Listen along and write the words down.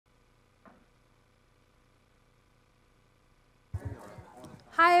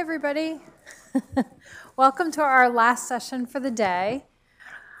Hi, everybody. Welcome to our last session for the day.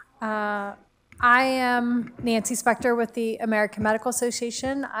 I am Nancy Spector with the American Medical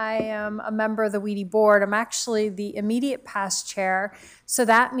Association. I am a member of the WEDI board. I'm actually the immediate past chair. So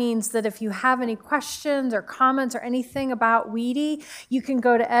that means that if you have any questions or comments or anything about WEDI, you can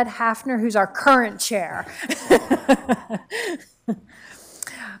go to Ed Hafner, who's our current chair.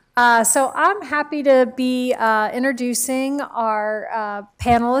 So I'm happy to be introducing our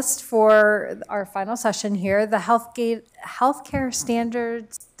panelists for our final session here, the Healthcare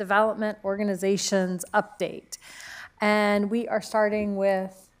Standards Development Organizations Update. And we are starting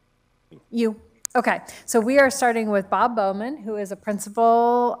with you. Okay, so we are starting with Bob Bowman, who is a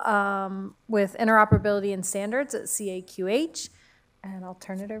principal with Interoperability and Standards at CAQH. And I'll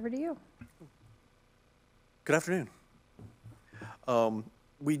turn it over to you. Good afternoon.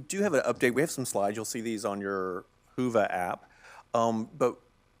 We do have an update. We have some slides. You'll see these on your Whova app. But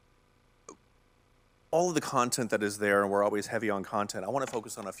all of the content that is there, and we're always heavy on content, I want to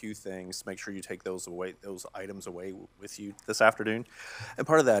focus on a few things, make sure you take those items away with you this afternoon. And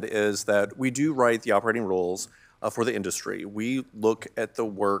part of that is that we do write the operating rules for the industry. We look at the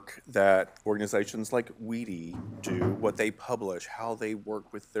work that organizations like WEDI do, what they publish, how they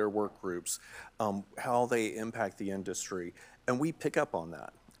work with their work groups, how they impact the industry, and we pick up on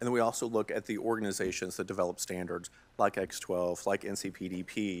that. And then we also look at the organizations that develop standards like X12, like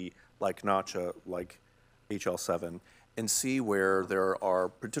NCPDP, like NACHA, like HL7, and see where there are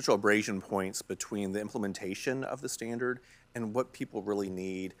potential abrasion points between the implementation of the standard and what people really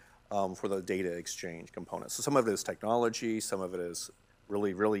need for the data exchange components. So some of it is technology, some of it is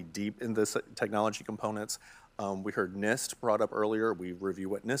really, really deep in this technology components. We heard NIST brought up earlier. We review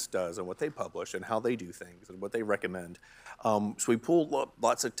what NIST does and what they publish and how they do things and what they recommend. So we pull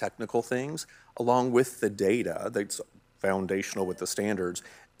lots of technical things along with the data that's foundational with the standards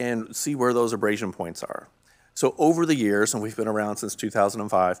and see where those abrasion points are. So over the years, and we've been around since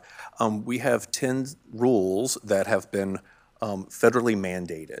 2005, we have 10 rules that have been federally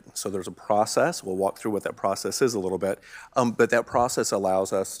mandated. So there's a process. We'll walk through what that process is a little bit. But that process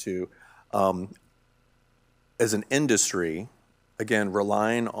allows us to, as an industry, again,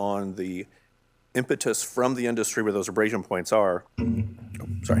 relying on the impetus from the industry where those abrasion points are,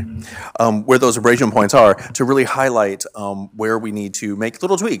 where those abrasion points are, to really highlight where we need to make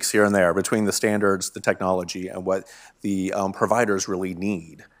little tweaks here and there between the standards, the technology, and what the providers really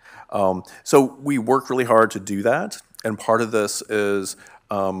need. So we work really hard to do that, and part of this is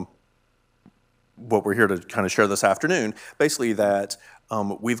what we're here to kind of share this afternoon, basically that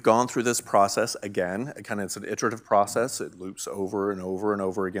we've gone through this process again. It's an iterative process. It loops over and over and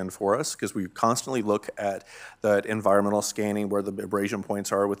over again for us because we constantly look at that environmental scanning where the abrasion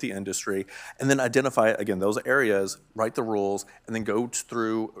points are with the industry, and then identify, again, those areas, write the rules, and then go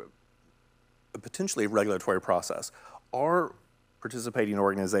through a potentially regulatory process. Our participating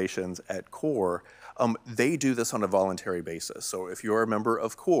organizations at CORE, they do this on a voluntary basis. So if you're a member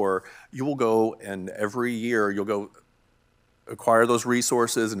of CORE, you will go, and every year you'll go acquire those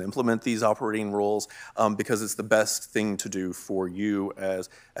resources and implement these operating rules because it's the best thing to do for you as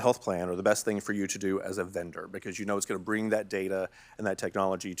a health plan, or the best thing for you to do as a vendor, because you know it's going to bring that data and that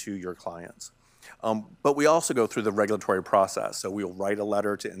technology to your clients. But we also go through the regulatory process. So we'll write a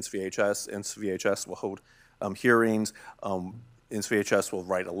letter to NCPHS. NCPHS will hold hearings. NCPHS will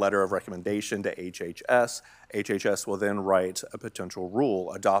write a letter of recommendation to HHS. HHS will then write a potential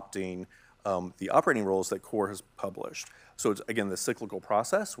rule adopting the operating rules that CORE has published. So it's, again, the cyclical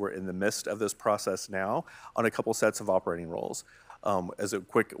process. We're in the midst of this process now on a couple sets of operating rules. As a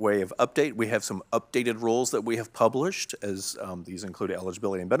quick way of update, we have some updated rules that we have published, as these include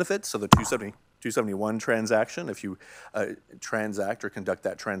eligibility and benefits. So the 271 transaction, if you transact or conduct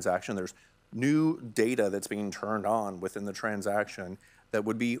that transaction, there's new data that's being turned on within the transaction that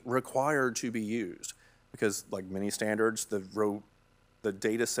would be required to be used. Because like many standards, the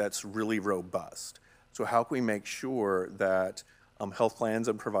data set's really robust. So how can we make sure that health plans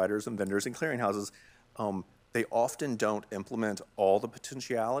and providers and vendors and clearinghouses, they often don't implement all the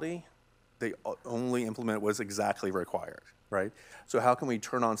potentiality. They only implement what's exactly required, right? So how can we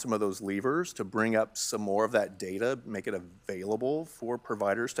turn on some of those levers to bring up some more of that data, make it available for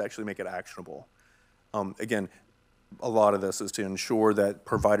providers to actually make it actionable? Again, a lot of this is to ensure that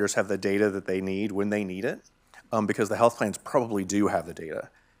providers have the data that they need when they need it, because the health plans probably do have the data.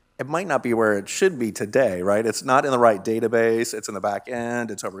 it might not be where it should be today, right? It's not in the right database, it's in the back end,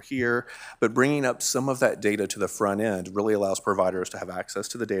 it's over here, but bringing up some of that data to the front end really allows providers to have access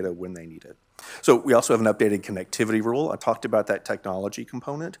to the data when they need it. So we also have an updated connectivity rule. I talked about that technology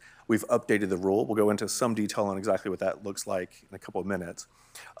component. We've updated the rule. We'll go into some detail on exactly what that looks like in a couple of minutes.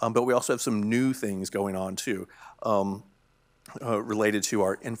 But we also have some new things going on too. Related to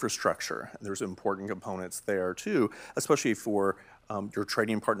our infrastructure. There's important components there too, especially for your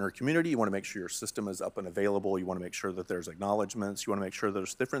trading partner community. You want to make sure your system is up and available. You want to make sure that there's acknowledgments. You want to make sure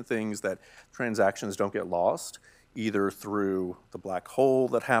there's different things that transactions don't get lost, either through the black hole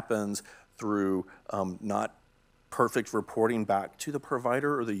that happens, through not perfect reporting back to the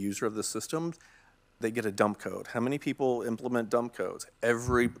provider or the user of the system. They get a dump code. How many people implement dump codes?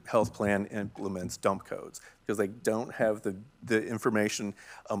 Every health plan implements dump codes because they don't have the information,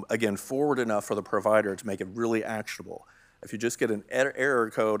 again, forward enough for the provider to make it really actionable. If you just get an error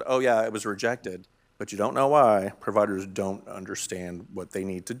code, oh yeah, it was rejected, but you don't know why, providers don't understand what they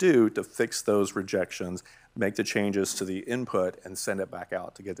need to do to fix those rejections, make the changes to the input, and send it back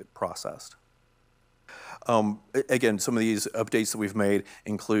out to get it processed. Again, some of these updates that we've made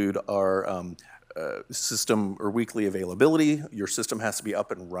include our system or weekly availability. Your system has to be up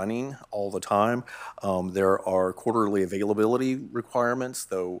and running all the time. There are quarterly availability requirements,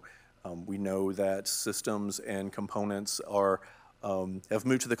 though we know that systems and components are have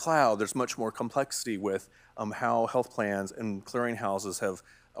moved to the cloud. There's much more complexity with how health plans and clearinghouses have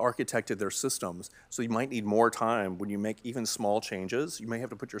architected their systems. So you might need more time when you make even small changes. You may have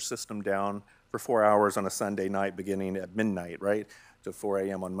to put your system down for 4 hours on a Sunday night beginning at midnight, right, to 4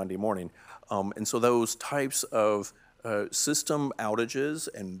 a.m. on Monday morning. And so those types of system outages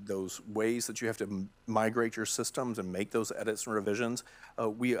and those ways that you have to migrate your systems and make those edits and revisions,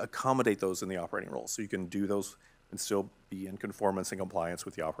 we accommodate those in the operating rules. So you can do those and still be in conformance and compliance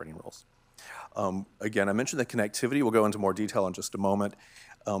with the operating rules. Again, I mentioned the connectivity. We'll go into more detail in just a moment.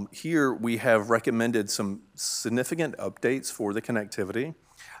 Here we have recommended some significant updates for the connectivity.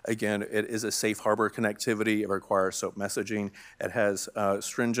 Again, it is a safe harbor connectivity. It requires SOAP messaging. It has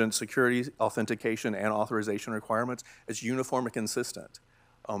stringent security, authentication, and authorization requirements. It's uniform and consistent.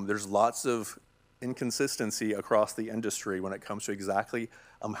 There's lots of inconsistency across the industry when it comes to exactly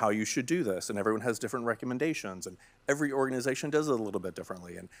how you should do this, and everyone has different recommendations, and every organization does it a little bit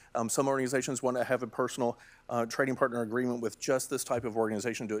differently, and some organizations want to have a personal trading partner agreement with just this type of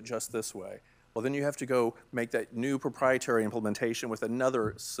organization, do it just this way. Well, then you have to go make that new proprietary implementation with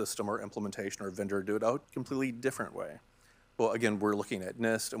another system or implementation or vendor, do it a completely different way. Well, again, we're looking at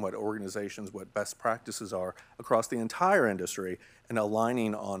NIST and what organizations, what best practices are across the entire industry and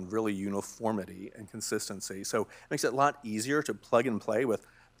aligning on really uniformity and consistency. So it makes it a lot easier to plug and play with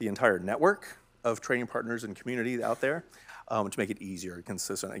the entire network of trading partners and community out there to make it easier and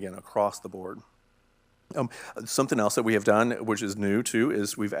consistent, again, across the board. Something else that we have done, which is new too,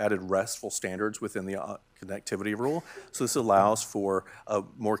 is we've added RESTful standards within the connectivity rule. So this allows for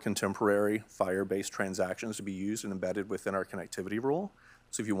more contemporary FHIR-based transactions to be used and embedded within our connectivity rule.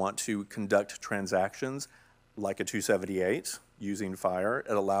 So if you want to conduct transactions like a 278 using FHIR,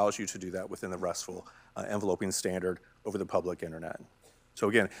 it allows you to do that within the RESTful enveloping standard over the public internet. So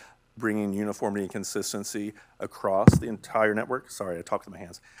again, bringing uniformity and consistency across the entire network. Sorry, I talked with my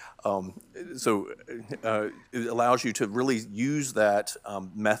hands. It allows you to really use that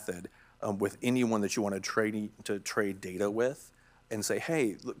method with anyone that you want to trade data with and say,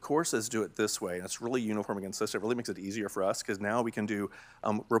 hey, look, Core says do it this way. And it's really uniform and consistent. It really makes it easier for us because now we can do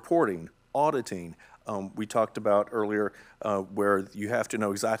reporting, auditing. We talked about earlier where you have to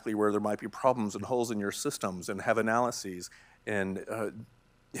know exactly where there might be problems and holes in your systems and have analyses. And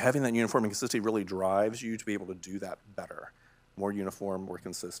having that uniform and consistency really drives you to be able to do that better. More uniform, more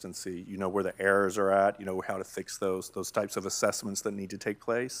consistency. You know where the errors are at. You know how to fix those types of assessments that need to take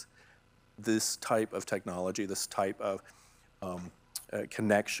place. This type of technology, this type of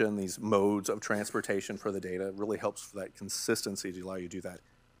connection, these modes of transportation for the data really helps for that consistency to allow you to do that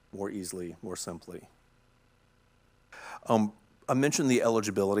more easily, more simply. I mentioned the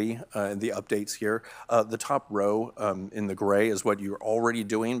eligibility and the updates here. The top row in the gray is what you're already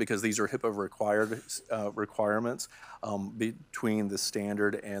doing because these are HIPAA required requirements between the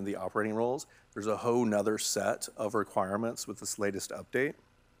standard and the operating rules. There's a whole nother set of requirements with this latest update.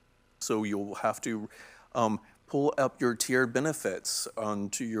 So you'll have to pull up your tiered benefits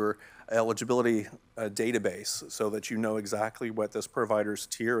onto your eligibility database so that you know exactly what this provider's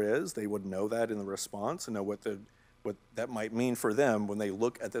tier is. They would know that in the response and know what that might mean for them when they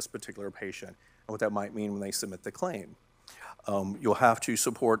look at this particular patient and what that might mean when they submit the claim. You'll have to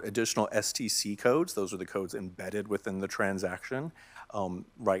support additional STC codes. Those are the codes embedded within the transaction.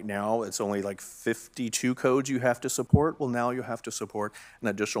 Right now, it's only like 52 codes you have to support. Well, now you have to support an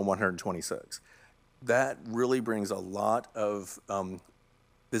additional 126. That really brings a lot of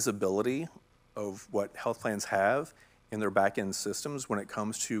visibility of what health plans have in their back-end systems when it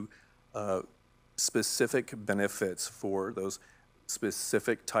comes to specific benefits for those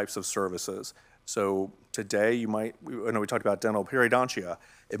specific types of services. So today I know we talked about dental periodontia.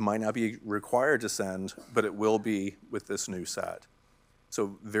 It might not be required to send, but it will be with this new set.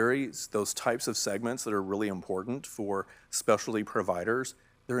 So those types of segments that are really important for specialty providers,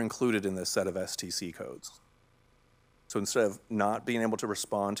 they're included in this set of STC codes. So instead of not being able to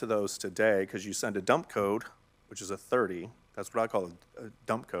respond to those today, because you send a dump code, which is a 30, that's what I call a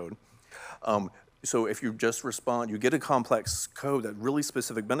dump code. So if you just respond, you get a complex code that really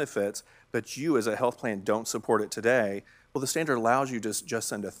specific benefits, but you as a health plan don't support it today, well, the standard allows you to just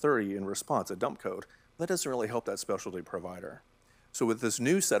send a 30 in response, a dump code. That doesn't really help that specialty provider. So with this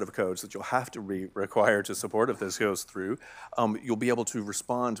new set of codes that you'll have to be required to support if this goes through, you'll be able to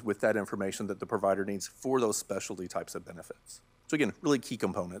respond with that information that the provider needs for those specialty types of benefits. So again, really key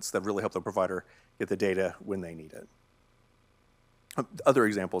components that really help the provider get the data when they need it. Other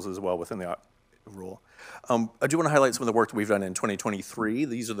examples as well within the rule. I do want to highlight some of the work that we've done in 2023.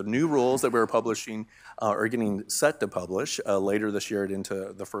 These are the new rules that we're publishing or getting set to publish later this year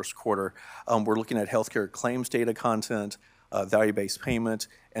into the first quarter. We're looking at healthcare claims data content, value-based payment,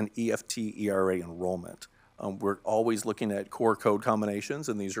 and EFT ERA enrollment. We're always looking at core code combinations,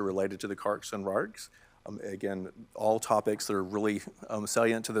 and these are related to the CARCs and RARCs. Again, all topics that are really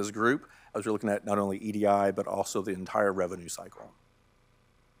salient to this group, as we're looking at not only EDI, but also the entire revenue cycle.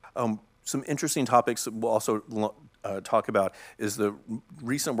 Some interesting topics that we'll also talk about is the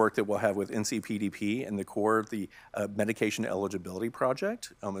recent work that we'll have with NCPDP and the core of the medication eligibility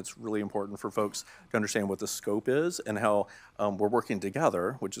project. It's really important for folks to understand what the scope is and how we're working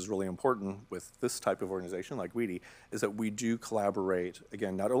together, which is really important with this type of organization like WEDI, is that we do collaborate,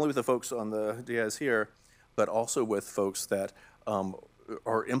 again, not only with the folks on the dais here, but also with folks that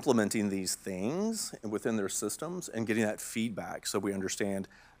are implementing these things within their systems and getting that feedback so we understand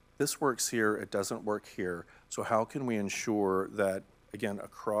this works here, it doesn't work here. So how can we ensure that, again,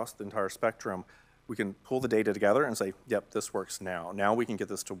 across the entire spectrum, we can pull the data together and say, yep, this works now. Now we can get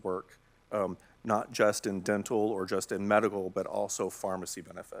this to work, not just in dental or just in medical, but also pharmacy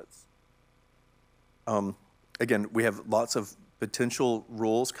benefits. Again, we have lots of potential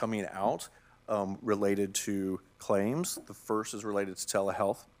rules coming out related to claims. The first is related to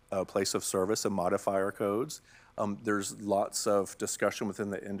telehealth, place of service and modifier codes. There's lots of discussion within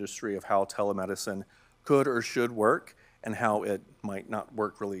the industry of how telemedicine could or should work and how it might not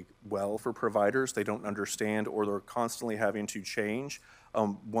work really well for providers. They don't understand, or they're constantly having to change.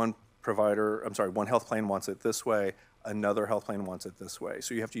 One health plan wants it this way, another health plan wants it this way.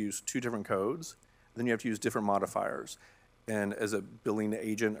 So you have to use two different codes, then you have to use different modifiers. And as a billing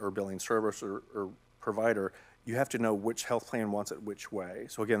agent or billing service or provider, you have to know which health plan wants it which way.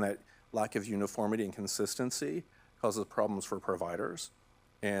 So again, that lack of uniformity and consistency causes problems for providers.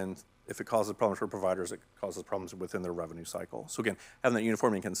 And if it causes problems for providers, it causes problems within their revenue cycle. So again, having that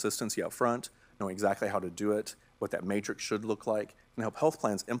uniformity and consistency up front, knowing exactly how to do it, what that matrix should look like, and help health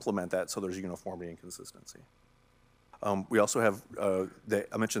plans implement that so there's uniformity and consistency. We also have,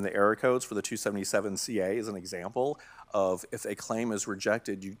 I mentioned the error codes for the 277CA as an example of if a claim is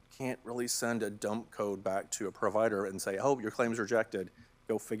rejected, you can't really send a dump code back to a provider and say, oh, your claim's rejected,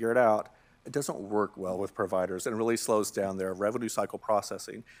 go figure it out. It doesn't work well with providers, and it really slows down their revenue cycle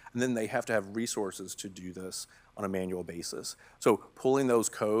processing. And then they have to have resources to do this on a manual basis. So pulling those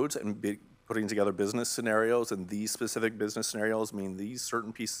codes and putting together business scenarios, and these specific business scenarios mean these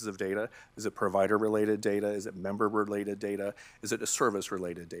certain pieces of data. Is it provider-related data? Is it member-related data? Is it a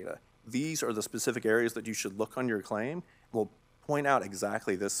service-related data? These are the specific areas that you should look on your claim. We'll point out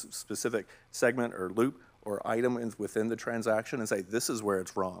exactly this specific segment or loop or item within the transaction and say, this is where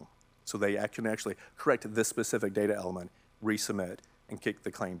it's wrong. So they can actually correct this specific data element, resubmit, and kick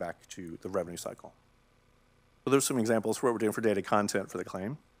the claim back to the revenue cycle. So there's some examples for what we're doing for data content for the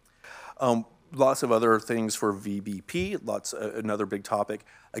claim. Lots of other things for VBP, another big topic.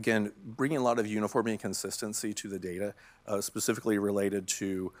 Again, bringing a lot of uniformity and consistency to the data, specifically related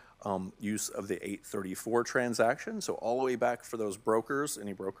to use of the 834 transaction. So all the way back for those brokers,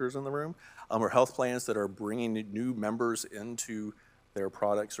 any brokers in the room, or health plans that are bringing new members into their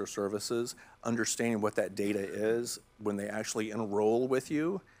products or services, understanding what that data is when they actually enroll with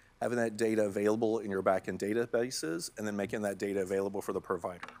you, having that data available in your back-end databases, and then making that data available for the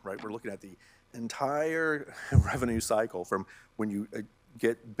provider, right? We're looking at the entire revenue cycle from when you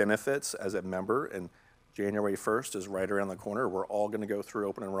get benefits as a member and January 1st is right around the corner. We're all going to go through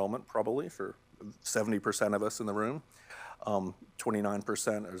open enrollment probably for 70% of us in the room.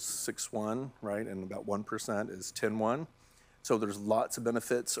 29% is 6-1, right? And about 1% is 10-1. So there's lots of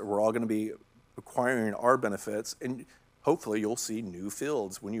benefits. We're all going to be acquiring our benefits, and hopefully you'll see new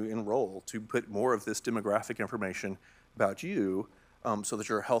fields when you enroll to put more of this demographic information about you so that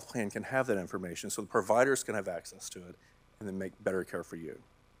your health plan can have that information, so the providers can have access to it and then make better care for you.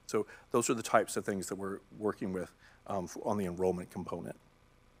 So those are the types of things that we're working with on the enrollment component.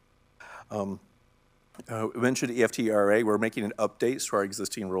 We mentioned EFT-ERA. We're making updates to our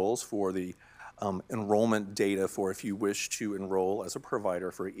existing rules for the enrollment data for if you wish to enroll as a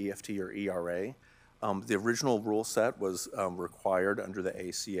provider for EFT or ERA. The original rule set was required under the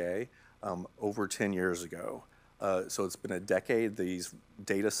ACA over 10 years ago. So it's been a decade. These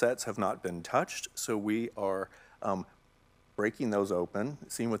data sets have not been touched. So we are breaking those open,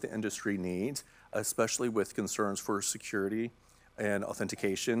 seeing what the industry needs, especially with concerns for security and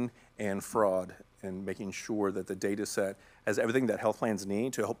authentication and fraud, and making sure that the data set has everything that health plans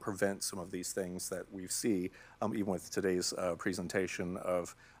need to help prevent some of these things that we see, even with today's presentation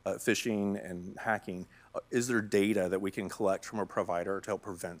of phishing and hacking. Is there data that we can collect from a provider to help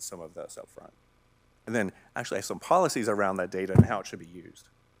prevent some of this up front? And then actually have some policies around that data and how it should be used.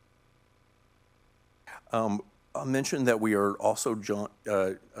 I'll mention that we are also going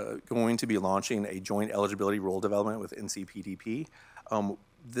to be launching a joint eligibility rule development with NCPDP.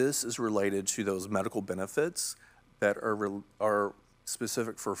 This is related to those medical benefits that are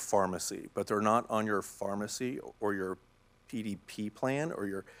specific for pharmacy, but they're not on your pharmacy or your PDP plan or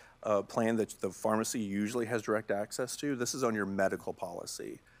your plan that the pharmacy usually has direct access to. This is on your medical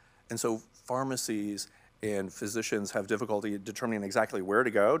policy. And so pharmacies and physicians have difficulty determining exactly where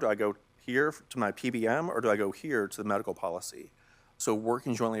to go. Do I go here to my PBM or do I go here to the medical policy? So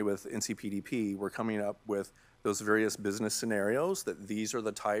working jointly with NCPDP, we're coming up with those various business scenarios that these are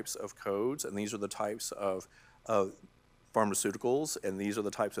the types of codes and these are the types of pharmaceuticals and these are the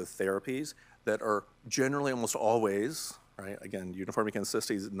types of therapies that are generally almost always, right? Again, uniformity and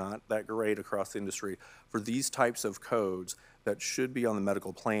consistency is not that great across the industry for these types of codes that should be on the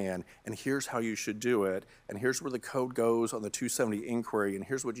medical plan, and here's how you should do it, and here's where the code goes on the 270 inquiry, and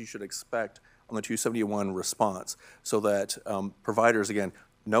here's what you should expect on the 271 response, so that providers, again,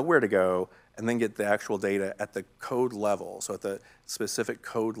 know where to go, and then get the actual data at the code level, so at the specific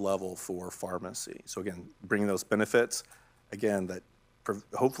code level for pharmacy. So again, bringing those benefits, again, that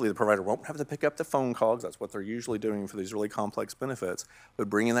hopefully the provider won't have to pick up the phone call, because that's what they're usually doing for these really complex benefits, but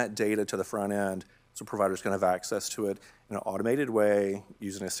bringing that data to the front end so providers can have access to it in an automated way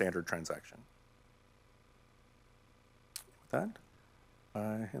using a standard transaction. With that,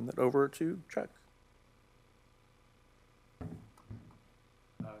 I hand that over to Chuck.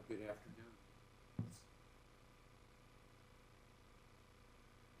 Good afternoon.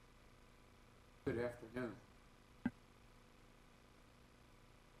 Good afternoon.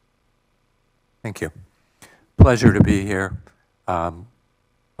 Thank you. Pleasure to be here. I'd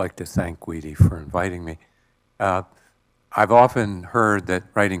like to thank WEDI for inviting me. I've often heard that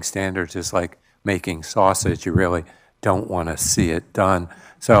writing standards is like making sausage. You really don't want to see it done.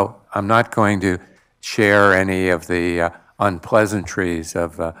 So I'm not going to share any of the unpleasantries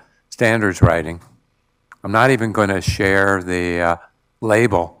of standards writing. I'm not even going to share the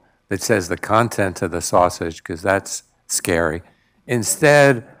label that says the content of the sausage, because that's scary.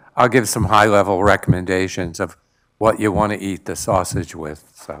 Instead, I'll give some high-level recommendations of what you want to eat the sausage with.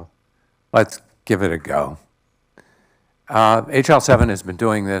 So let's give it a go. HL7 has been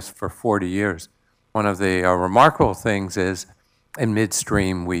doing this for 40 years. One of the remarkable things is in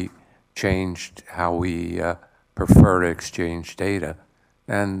midstream we changed how we prefer to exchange data,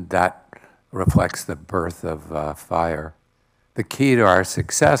 and that reflects the birth of FHIR. The key to our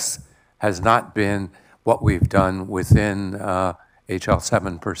success has not been what we've done within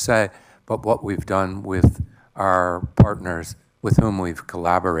HL7 per se, but what we've done with our partners with whom we've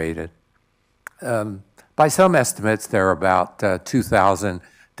collaborated. By some estimates, there are about 2,000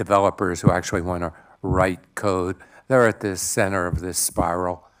 developers who actually want to write code. They're at the center of this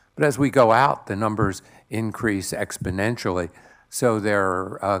spiral. But as we go out, the numbers increase exponentially. So there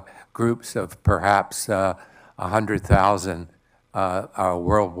are groups of perhaps 100,000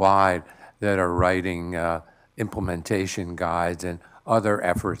 worldwide that are writing implementation guides and other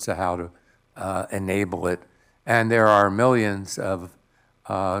efforts of how to enable it. And there are millions of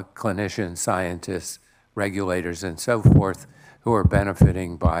clinicians, scientists, regulators, and so forth who are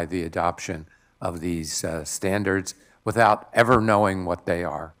benefiting by the adoption of these standards without ever knowing what they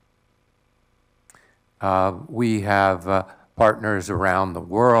are. We have partners around the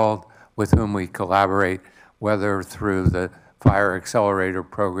world. with whom we collaborate, whether through the Fire Accelerator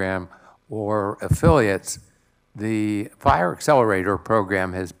Program or affiliates. The Fire Accelerator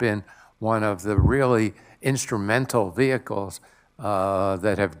Program has been one of the really instrumental vehicles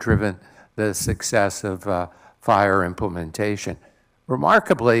that have driven the success of fire implementation.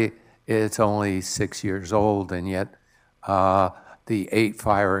 Remarkably, it's only 6 years old, and yet the 8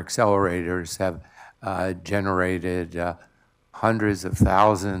 fire accelerators have generated hundreds of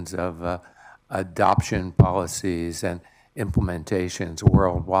thousands of adoption policies and implementations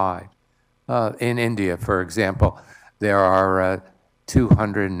worldwide. In India, for example, there are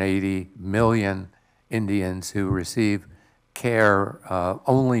 280 million Indians who receive care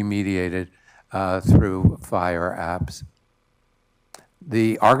only mediated through fire apps.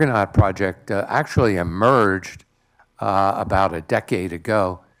 The Argonaut project actually emerged about a decade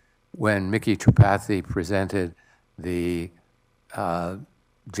ago when Mickey Tripathi presented the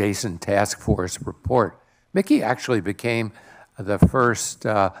Jason Task Force report. Mickey actually became the first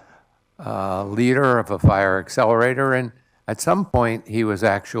leader of a fire accelerator, and at some point he was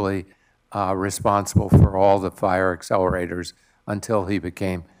actually responsible for all the fire accelerators until he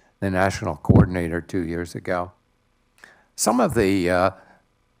became the national coordinator 2 years ago. Some of the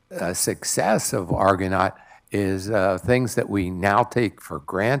success of Argonaut is things that we now take for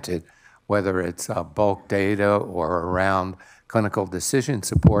granted, whether it's bulk data or around clinical decision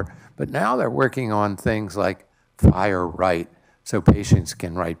support, but now they're working on things like Fire Write, so patients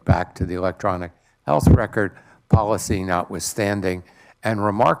can write back to the electronic health record, policy notwithstanding, and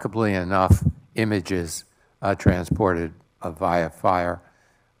remarkably enough, images transported via fire.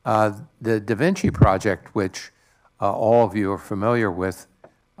 The Da Vinci Project, which all of you are familiar with,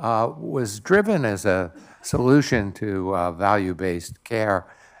 was driven as a solution to value-based care.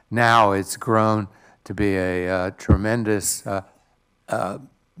 Now it's grown to be a tremendous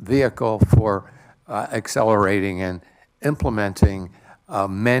vehicle for accelerating and implementing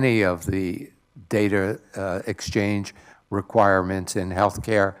many of the data exchange requirements in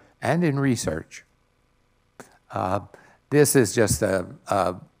healthcare and in research. This is just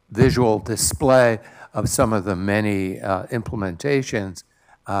a visual display of some of the many implementations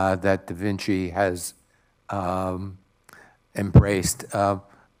that Da Vinci has embraced.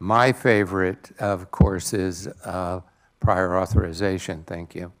 My favorite, of course, is prior authorization.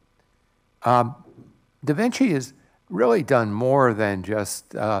 Thank you. Da Vinci has really done more than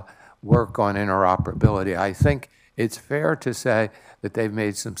just work on interoperability. I think it's fair to say that they've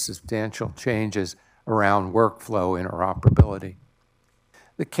made some substantial changes around workflow interoperability.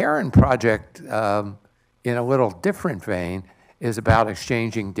 The Karen project, in a little different vein, is about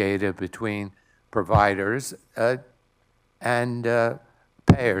exchanging data between providers and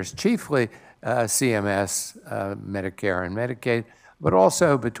payers, chiefly CMS, Medicare and Medicaid, but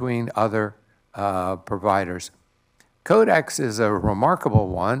also between other providers. Codex is a remarkable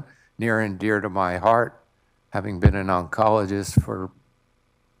one, near and dear to my heart, having been an oncologist for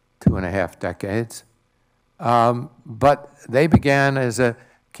 2.5 decades. But they began as a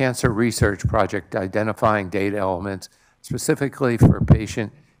cancer research project identifying data elements specifically for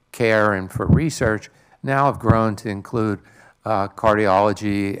patient care and for research, now have grown to include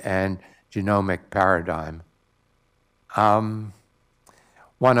cardiology and genomic paradigm.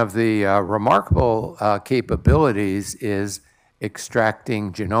 One of the remarkable capabilities is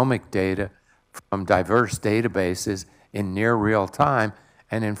extracting genomic data from diverse databases in near real time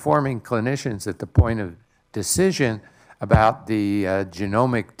and informing clinicians at the point of decision about the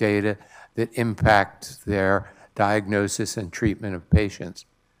genomic data that impact their diagnosis and treatment of patients.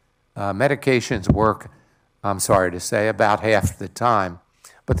 Medications work, I'm sorry to say, about half the time,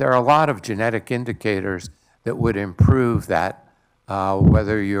 but there are a lot of genetic indicators that would improve that,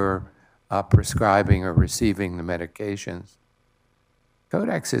 whether you're prescribing or receiving the medications.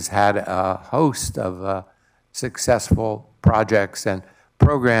 Codex has had a host of successful projects and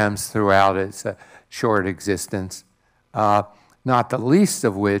programs throughout its short existence, not the least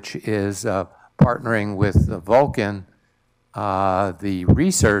of which is partnering with the Vulcan, the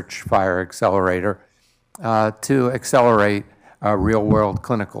research fire accelerator, to accelerate real-world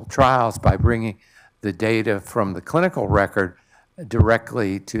clinical trials by bringing the data from the clinical record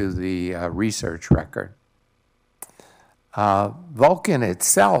directly to the research record. Vulcan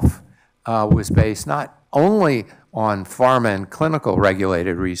itself was based not only on pharma and clinical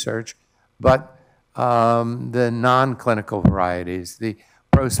regulated research, but the non-clinical varieties, the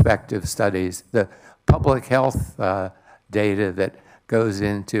prospective studies, the public health data that goes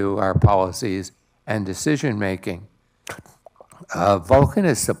into our policies and decision-making. Vulcan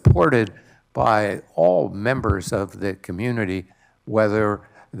is supported by all members of the community, whether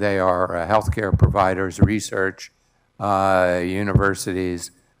They are healthcare providers, research,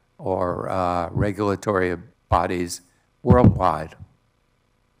 universities, or regulatory bodies worldwide.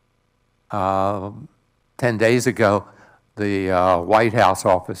 10 days ago, the White House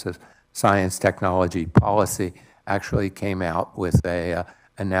Office of Science, Technology, Policy actually came out with an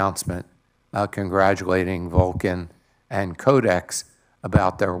announcement congratulating Vulcan and Codex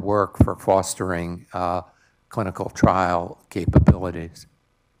about their work for fostering clinical trial capabilities.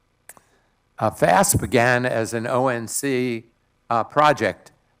 FAST began as an ONC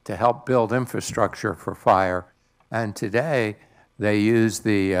project to help build infrastructure for fire, and today they use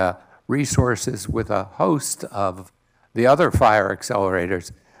the resources with a host of the other fire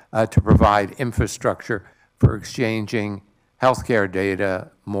accelerators to provide infrastructure for exchanging healthcare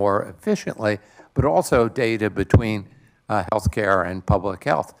data more efficiently, but also data between healthcare and public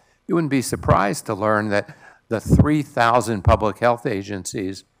health. You wouldn't be surprised to learn that the 3,000 public health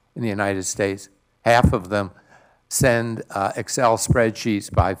agencies in the United States, half of them send Excel spreadsheets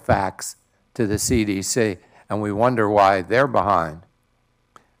by fax to the CDC, and we wonder why they're behind.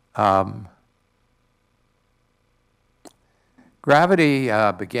 Gravity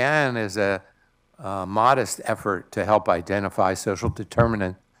began as a modest effort to help identify social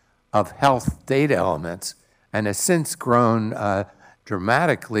determinant of health data elements, and has since grown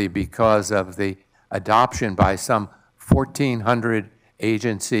dramatically because of the adoption by some 1,400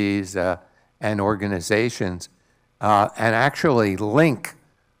 agencies and organizations, and actually link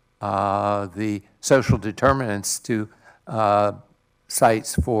the social determinants to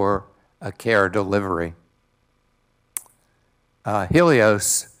sites for care delivery.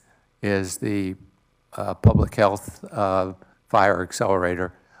 Helios is the public health fire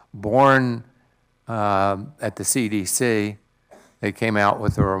accelerator. Born at the CDC, they came out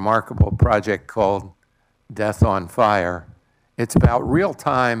with a remarkable project called Death on Fire. It's about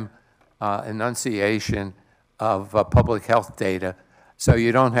real-time enunciation of public health data, so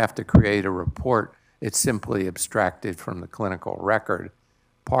you don't have to create a report. It's simply abstracted from the clinical record.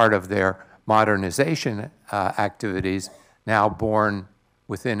 Part of their modernization activities, now born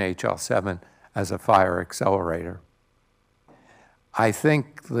within HL7 as a fire accelerator. I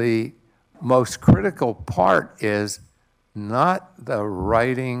think the most critical part is not the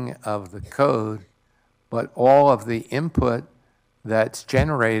writing of the code, but all of the input that's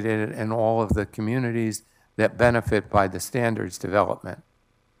generated in all of the communities that benefit by the standards development.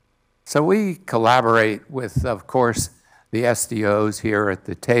 So we collaborate with, of course, the SDOs here at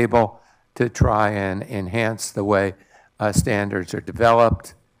the table to try and enhance the way standards are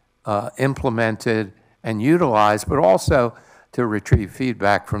developed, implemented, and utilized, but also to retrieve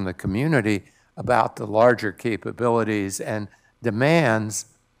feedback from the community about the larger capabilities and demands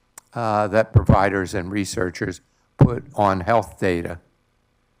that providers and researchers put on health data.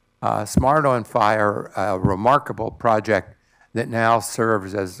 Smart on Fire, a remarkable project that now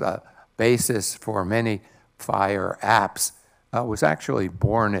serves as a basis for many fire apps, was actually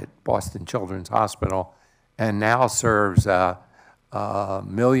born at Boston Children's Hospital and now serves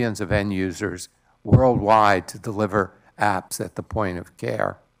millions of end users worldwide to deliver apps at the point of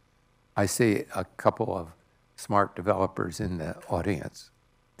care. I see a couple of smart developers in the audience.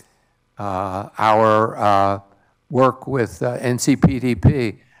 Our work with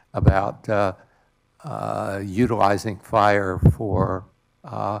NCPDP about utilizing fire for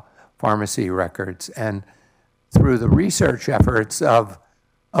pharmacy records, and through the research efforts of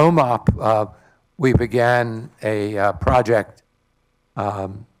OMOP, we began a project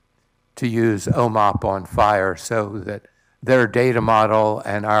to use OMOP on fire so that their data model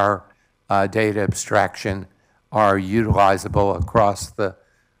and our data abstraction are utilizable across the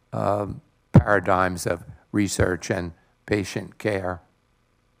paradigms of research and patient care.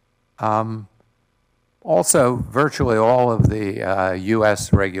 Also, virtually all of the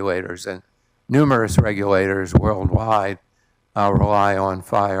US regulators and numerous regulators worldwide rely on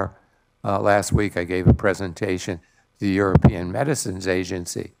fire. Last week I gave a presentation to the European Medicines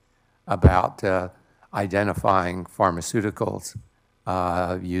Agency about identifying pharmaceuticals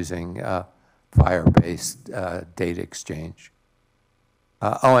using fire-based data exchange.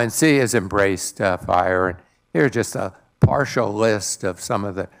 ONC has embraced fire, and here's just a partial list of some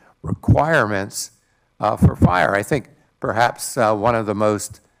of the requirements for fire. I think perhaps one of the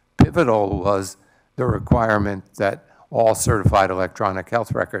most pivotal was the requirement that all certified electronic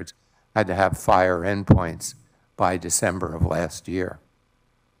health records had to have fire endpoints by December of last year.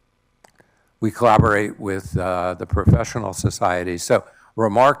 We collaborate with the professional societies. So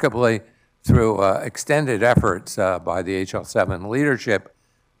remarkably, through extended efforts by the HL7 leadership,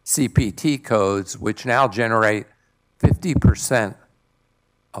 CPT codes, which now generate 50%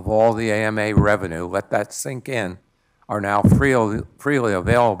 of all the AMA revenue, let that sink in, are now freely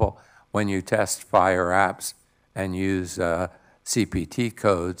available when you test fire apps and use CPT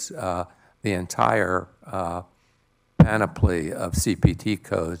codes. The entire panoply of CPT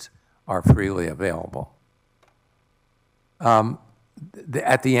codes are freely available.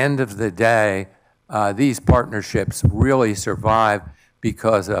 At the end of the day, these partnerships really survive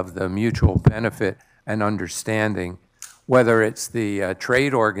because of the mutual benefit and understanding, whether it's the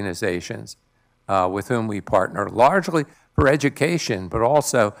trade organizations with whom we partner, largely for education, but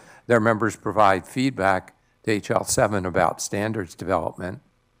also their members provide feedback to HL7 about standards development.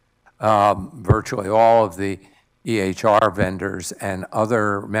 Virtually all of the EHR vendors and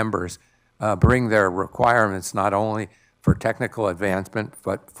other members bring their requirements not only for technical advancement,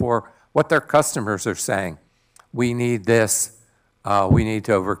 but for what their customers are saying. We need this, we need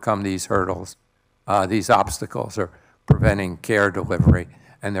to overcome these hurdles. These obstacles are preventing care delivery,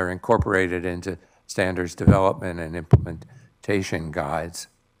 and they're incorporated into standards development and implementation guides.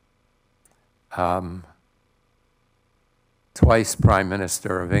 Twice Prime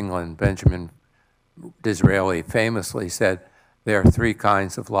Minister of England, Benjamin Disraeli, famously said, there are three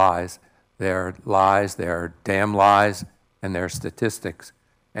kinds of lies. There are lies, there are damn lies, and there are statistics.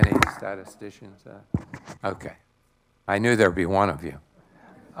 Any statisticians? Okay. I knew there'd be one of you.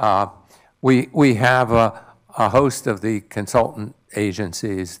 We have a host of the consultant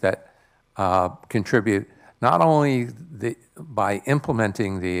agencies that contribute not only by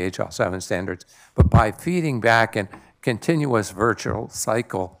implementing the HL7 standards, but by feeding back a continuous virtual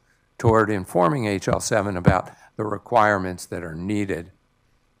cycle toward informing HL7 about the requirements that are needed.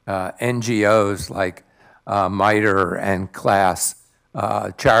 NGOs like MITRE and CLASS,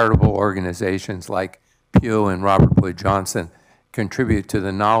 charitable organizations like Pew and Robert Wood Johnson contribute to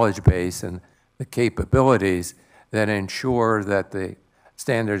the knowledge base and the capabilities that ensure that the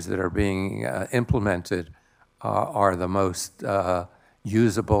standards that are being implemented are the most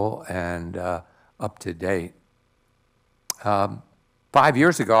usable and up to date. 5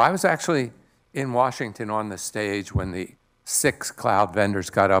 years ago, I was actually in Washington on the stage when the 6 cloud vendors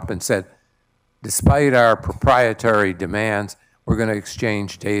got up and said, despite our proprietary demands, we're going to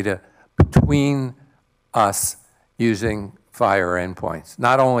exchange data between us using FHIR endpoints.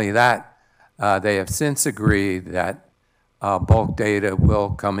 Not only that, they have since agreed that bulk data will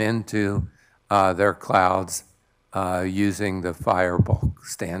come into their clouds using the FHIR bulk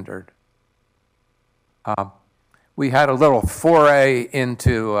standard. We had a little foray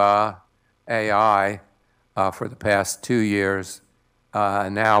into AI for the past 2 years.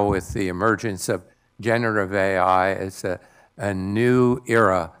 Now with the emergence of generative AI, it's a new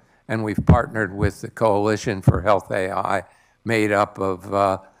era, and we've partnered with the Coalition for Health AI, made up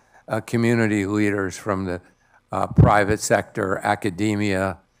of community leaders from the private sector,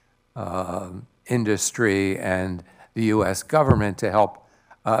 academia, industry, and the U.S. government to help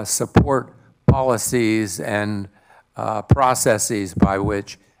support policies and processes by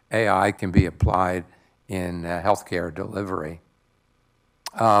which AI can be applied in healthcare delivery.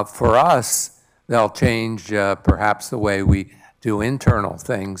 For us, they'll change perhaps the way we do internal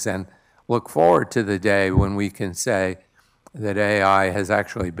things, and look forward to the day when we can say that AI has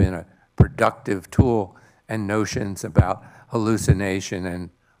actually been a productive tool and notions about hallucination and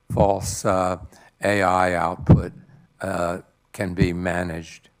false AI output can be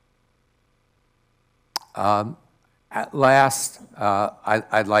managed. At last,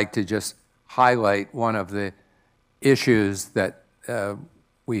 I'd like to just highlight one of the issues that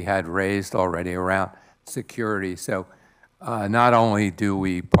we had raised already around security. So not only do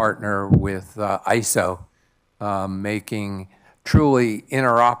we partner with ISO, making truly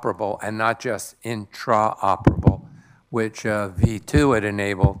interoperable and not just intraoperable, which V2 had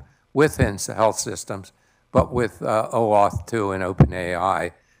enabled within health systems, but with OAuth 2 and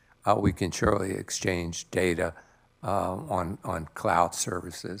OpenAI, we can surely exchange data on cloud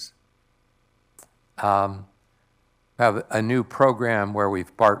services. Have a new program where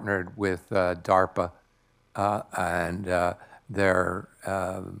we've partnered with DARPA and their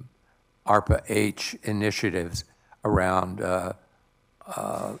ARPA-H initiatives around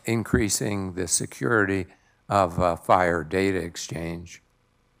increasing the security of FHIR data exchange.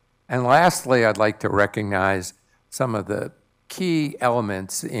 And lastly, I'd like to recognize some of the key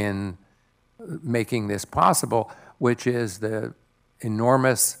elements in making this possible, which is the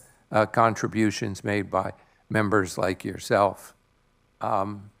enormous contributions made by members like yourself.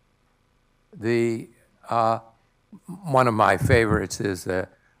 One of my favorites is the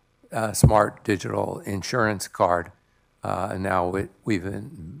smart digital insurance card. And now we've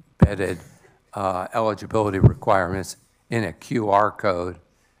embedded eligibility requirements in a QR code.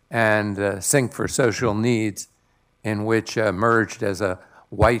 and Sync for Social Needs, in which emerged as a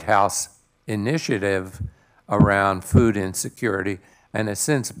White House initiative around food insecurity, and has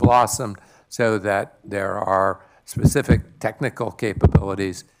since blossomed so that there are specific technical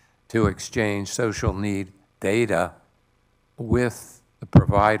capabilities to exchange social need data with the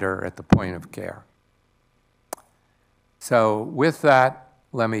provider at the point of care. So with that,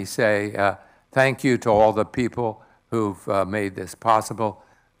 let me say thank you to all the people who've made this possible,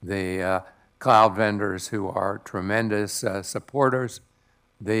 the cloud vendors who are tremendous supporters,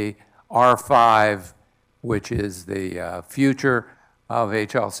 the R5, which is the future of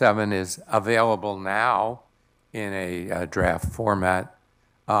HL7, is available now in a draft format.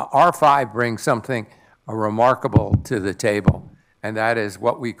 R5 brings something remarkable to the table, and that is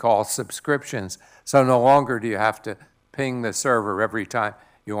what we call subscriptions. So no longer do you have to ping the server every time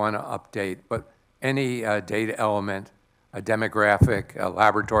you want to update, but any data element, a demographic, a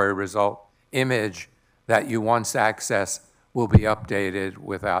laboratory result, image that you once access will be updated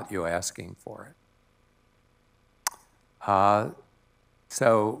without you asking for it.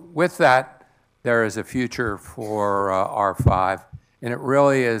 So with that, there is a future for R5, and it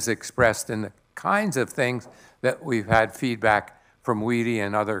really is expressed in the kinds of things that we've had feedback from WEDI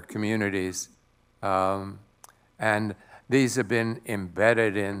and other communities. And these have been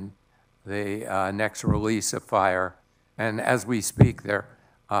embedded in the next release of FHIR. And as we speak, they're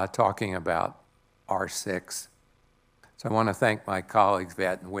talking about R6. So I want to thank my colleagues,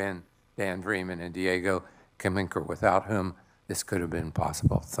 Vat and Wynn, Dan Dreeman, and Diego Kaminker, without whom this could have been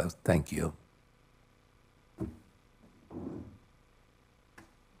possible. So thank you.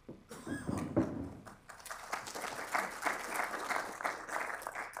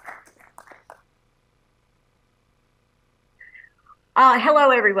 Hello,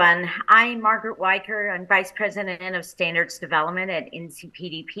 everyone. I'm Margaret Weiker. I'm Vice President of Standards Development at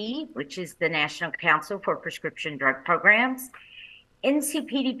NCPDP, which is the National Council for Prescription Drug Programs.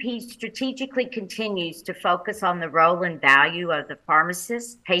 NCPDP strategically continues to focus on the role and value of the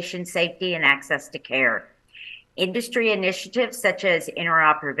pharmacist, patient safety, and access to care. Industry initiatives such as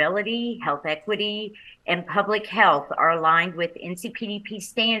interoperability, health equity, and public health are aligned with NCPDP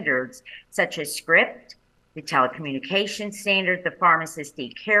standards such as SCRIPT, the telecommunications standard, the pharmacist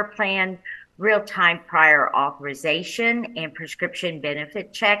e-care plan, real-time prior authorization, and prescription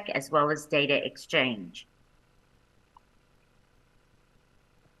benefit check, as well as data exchange.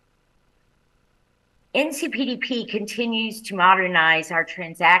 NCPDP continues to modernize our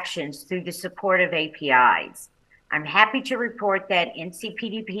transactions through the support of APIs. I'm happy to report that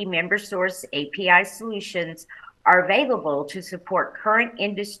NCPDP member source API solutions are available to support current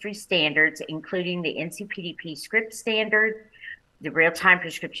industry standards, including the NCPDP script standard, the real-time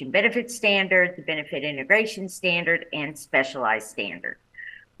prescription benefit standard, the benefit integration standard, and specialized standard.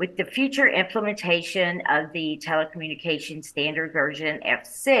 With the future implementation of the telecommunications standard version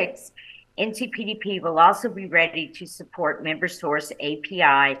F6, NCPDP will also be ready to support member source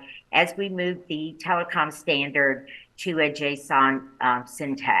API as we move the telecom standard to a JSON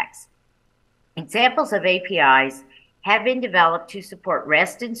syntax. Examples of APIs have been developed to support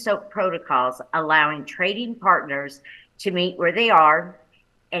REST and SOAP protocols, allowing trading partners to meet where they are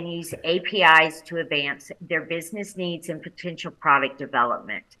and use APIs to advance their business needs and potential product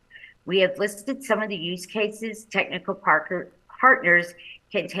development. We have listed some of the use cases technical partners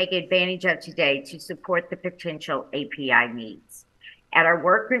can take advantage of today to support the potential API needs. At our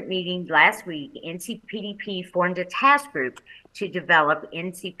workgroup meeting last week, NCPDP formed a task group to develop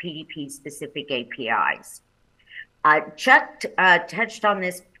NCPDP-specific APIs. Chuck touched on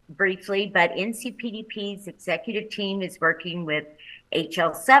this briefly, but NCPDP's executive team is working with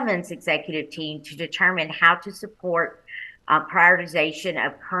HL7's executive team to determine how to support prioritization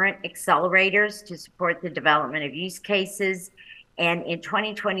of current accelerators to support the development of use cases. And in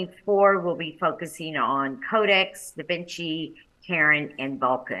 2024, we'll be focusing on Codex, DaVinci, Karen, and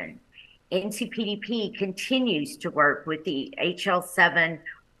Vulcan. NCPDP continues to work with the HL7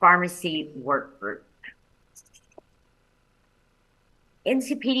 Pharmacy Work Group.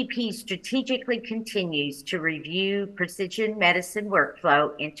 NCPDP strategically continues to review precision medicine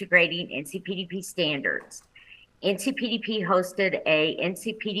workflow integrating NCPDP standards. NCPDP hosted a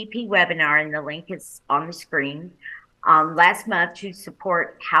NCPDP webinar, and the link is on the screen, last month to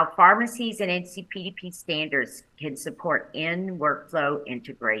support how pharmacies and NCPDP standards can support in-workflow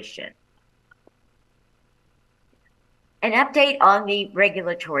integration. An update on the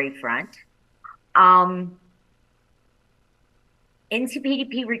regulatory front.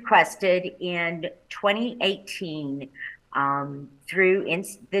 NCPDP requested in 2018 through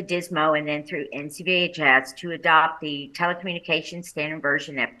the DISMO and then through NCPHS to adopt the Telecommunications Standard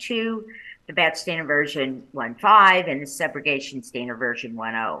Version F2, the Batch Standard Version 1.5, and the Subrogation Standard Version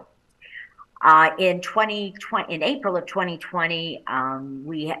 1.0. In April of 2020,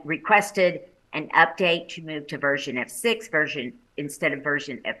 we requested an update to move to version F6 instead of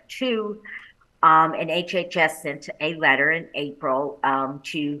version F2. And HHS sent a letter in April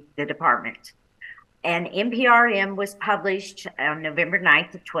to the department. An NPRM was published on November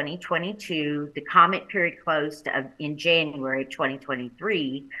 9th of 2022. The comment period closed in January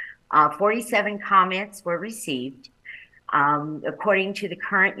 2023. 47 comments were received. According to the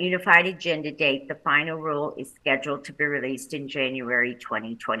current unified agenda date, the final rule is scheduled to be released in January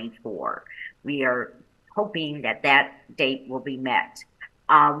 2024. We are hoping that that date will be met.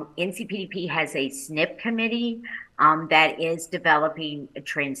 NCPDP has a SNP committee that is developing a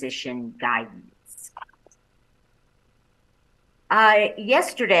transition guidance.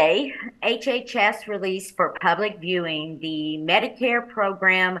 Yesterday, HHS released for public viewing the Medicare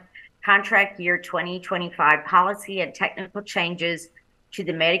program contract year 2025 policy and technical changes to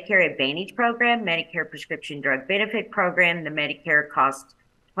the Medicare Advantage program, Medicare Prescription Drug Benefit program, the Medicare Cost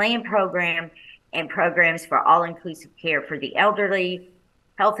Plan program, and programs for all-inclusive care for the elderly,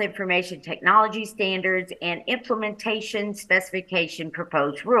 health information technology standards, and implementation specification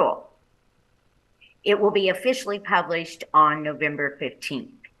proposed rule. It will be officially published on November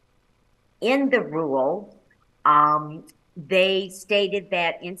 15th. In the rule, they stated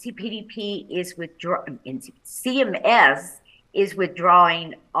that NCPDP is CMS is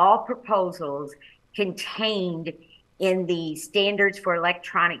withdrawing all proposals contained in the standards for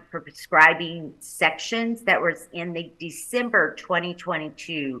electronic prescribing sections that was in the December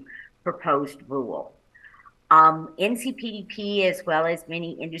 2022 proposed rule. NCPDP, as well as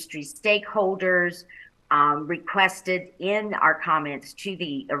many industry stakeholders, requested in our comments to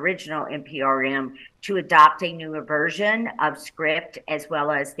the original NPRM to adopt a newer version of script, as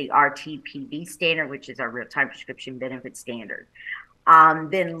well as the RTPB standard, which is our real-time prescription benefit standard.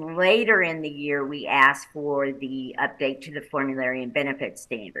 Then later in the year, we asked for the update to the formulary and benefit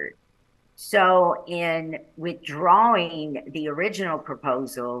standard. So in withdrawing the original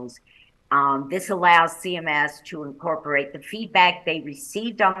proposals, this allows CMS to incorporate the feedback they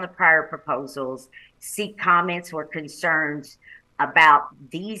received on the prior proposals, seek comments or concerns about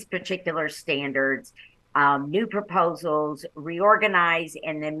these particular standards, new proposals, reorganize,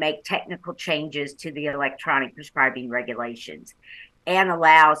 and then make technical changes to the electronic prescribing regulations, and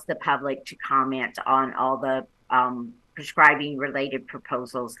allows the public to comment on all the prescribing related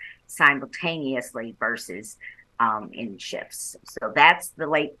proposals simultaneously versus in shifts. So that's the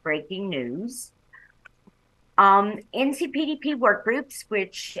late breaking news. NCPDP work groups,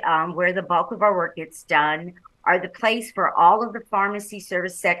 which where the bulk of our work gets done, are the place for all of the pharmacy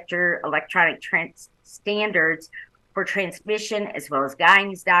service sector electronic standards for transmission, as well as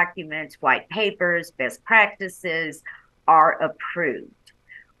guidance documents, white papers, best practices are approved.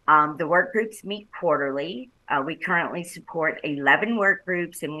 The work groups meet quarterly. We currently support 11 work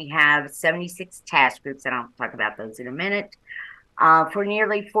groups, and we have 76 task groups, and I'll talk about those in a minute. For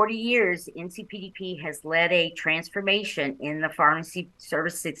nearly 40 years, NCPDP has led a transformation in the pharmacy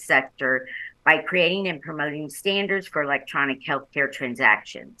services sector by creating and promoting standards for electronic healthcare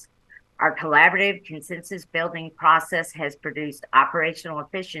transactions. Our collaborative consensus-building process has produced operational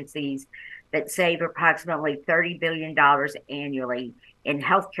efficiencies that save approximately $30 billion annually in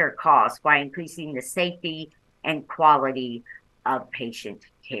healthcare costs while increasing the safety and quality of patient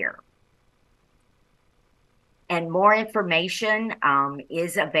care. And more information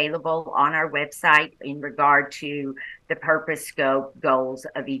is available on our website in regard to the purpose, scope, goals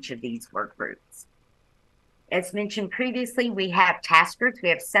of each of these work groups. As mentioned previously, we have task groups. We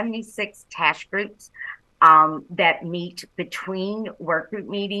have 76 task groups that meet between work group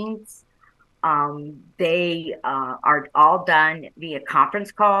meetings. They are all done via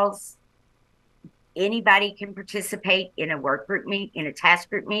conference calls. Anybody can participate in a work group in a task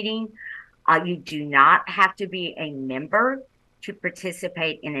group meeting. You do not have to be a member to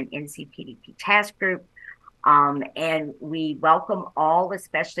participate in an NCPDP task group. And we welcome all,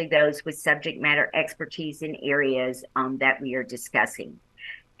 especially those with subject matter expertise in areas that we are discussing.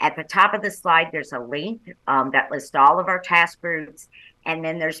 At the top of the slide, there's a link that lists all of our task groups, and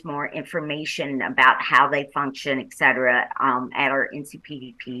then there's more information about how they function, et cetera, at our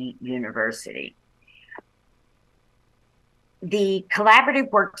NCPDP University. The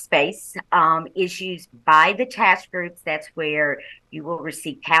collaborative workspace is used by the task groups. That's where you will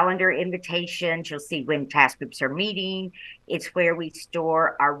receive calendar invitations. You'll see when task groups are meeting. It's where we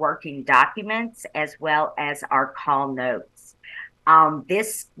store our working documents as well as our call notes.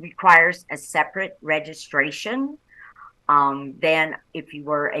 This requires a separate registration. Then if you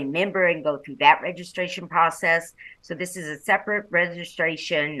were a member and go through that registration process. So this is a separate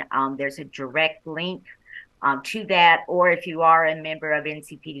registration. There's a direct link to that, or if you are a member of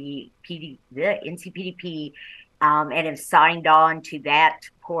NCPDP and have signed on to that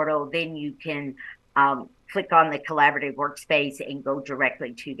portal, then you can click on the collaborative workspace and go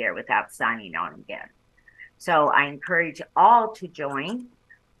directly to there without signing on again. So I encourage all to join,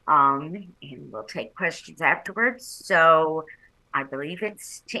 and we'll take questions afterwards. So I believe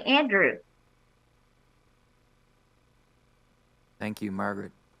it's to Andrew. Thank you,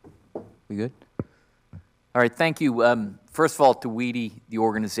 Margaret. We good? All right, thank you. First of all, to WEDI, the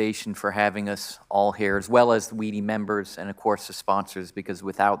organization, for having us all here, as well as the WEDI members and, of course, the sponsors, because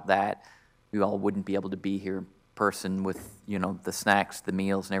without that, we all wouldn't be able to be here in person with, you know, the snacks, the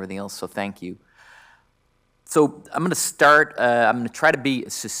meals, and everything else, so thank you. So I'm going to start, I'm going to try to be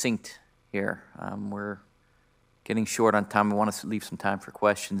succinct here. We're getting short on time. We want to leave some time for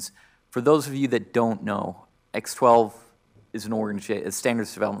questions. For those of you that don't know, X12 is a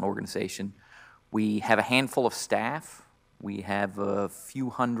standards development organization. We have a handful of staff, we have a few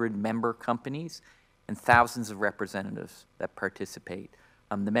hundred member companies, and thousands of representatives that participate.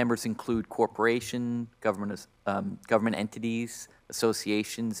 The members include corporation, government entities,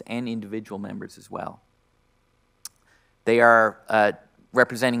 associations, and individual members as well. They are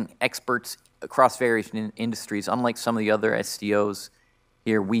representing experts across various industries. Unlike some of the other SDOs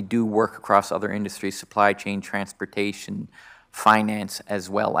here, we do work across other industries, supply chain, transportation, finance, as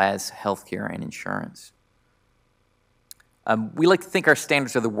well as healthcare and insurance. We like to think our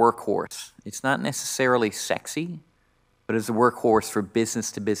standards are the workhorse. It's not necessarily sexy, but it's a workhorse for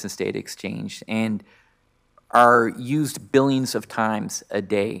business-to-business data exchange and are used billions of times a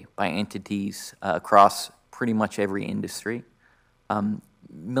day by entities across pretty much every industry.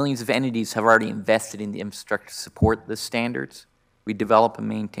 Millions of entities have already invested in the infrastructure to support the standards we develop and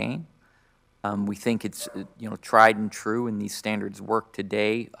maintain. We think it's tried and true, and these standards work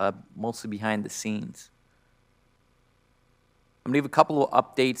today, mostly behind the scenes. I'm going to give a couple of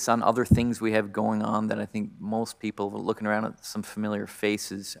updates on other things we have going on that I think most people, looking around at some familiar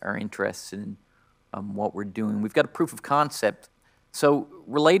faces, are interested in what we're doing. We've got a proof of concept. So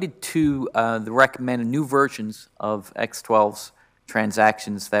related to the recommended new versions of X12's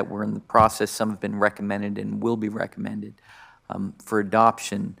transactions that were in the process, some have been recommended and will be recommended for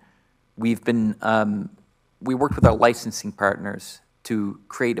adoption. We worked with our licensing partners to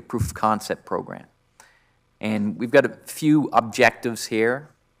create a proof of concept program. And we've got a few objectives here.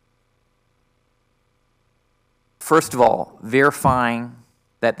 First of all, verifying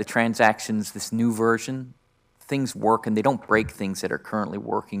that the transactions, this new version, things work and they don't break things that are currently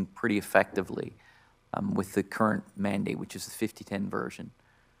working pretty effectively with the current mandate, which is the 5010 version.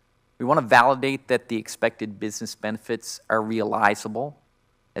 We want to validate that the expected business benefits are realizable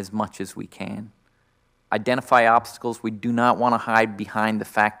as much as we can. Identify obstacles. We do not want to hide behind the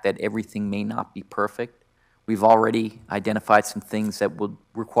fact that everything may not be perfect. We've already identified some things that would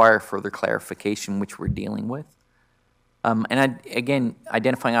require further clarification, which we're dealing with. And again,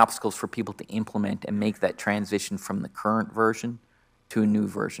 identifying obstacles for people to implement and make that transition from the current version to a new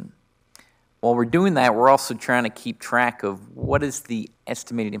version. While we're doing that, we're also trying to keep track of what is the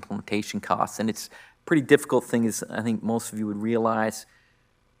estimated implementation cost. And it's a pretty difficult thing, as I think most of you would realize.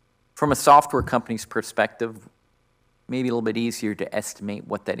 From a software company's perspective, maybe a little bit easier to estimate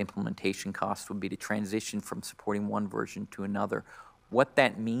what that implementation cost would be to transition from supporting one version to another. What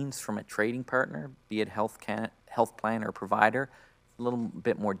that means from a trading partner, be it health plan or provider, a little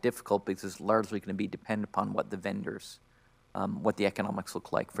bit more difficult because it's largely going to be dependent upon what the vendors, what the economics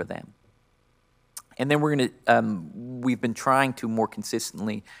look like for them. And then we're going to, we've been trying to more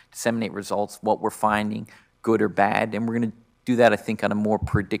consistently disseminate results, what we're finding, good or bad, and we're going to do that, I think, on a more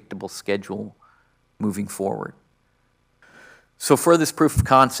predictable schedule moving forward. So for this proof of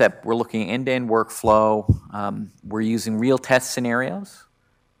concept, we're looking at end-to-end workflow. We're using real test scenarios,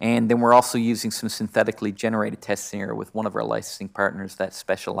 and then we're also using some synthetically generated test scenario with one of our licensing partners that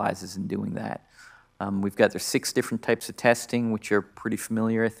specializes in doing that. We've got, there's 6 different types of testing, which are pretty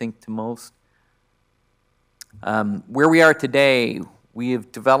familiar, I think, to most. Where we are today, we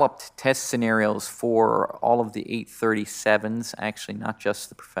have developed test scenarios for all of the 837s, actually not just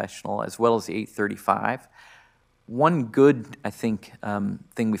the professional, as well as the 835. One good, I think,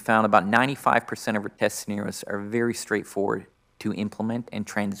 thing we found, about 95% of our test scenarios are very straightforward to implement and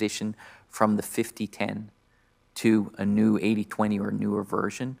transition from the 50-10 to a new 80-20 or newer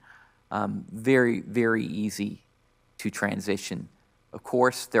version. Very, very easy to transition. Of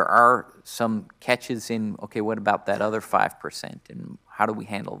course, there are some catches in, okay, what about that other 5%, and how do we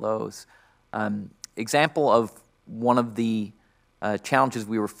handle those? Example of one of the challenges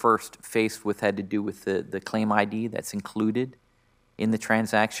we were first faced with had to do with the claim ID that's included in the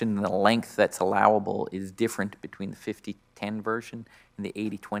transaction, and the length that's allowable is different between the 50-10 version and the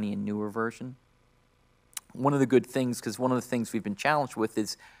 80-20 and newer version. One of the good things, because one of the things we've been challenged with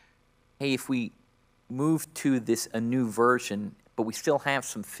is, hey, if we move to a new version, but we still have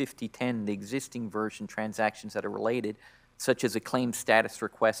some 50-10, the existing version transactions that are related, such as a claim status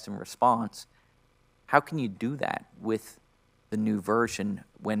request and response, how can you do that with the new version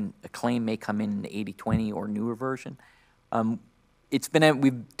when a claim may come in the 80-20 or newer version? It's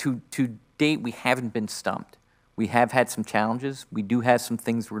been, to date, we haven't been stumped. We have had some challenges. We do have some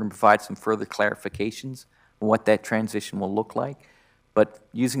things we're going to provide some further clarifications on what that transition will look like. But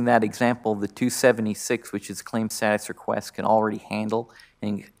using that example, the 276, which is claim status request, can already handle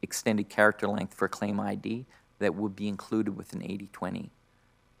an extended character length for claim ID that would be included with an 80-20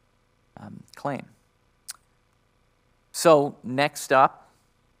 claim. So next up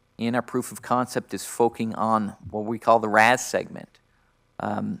in our proof of concept is focusing on what we call the RAS segment.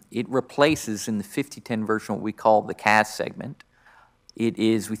 It replaces in the 50-10 version what we call the CAS segment. It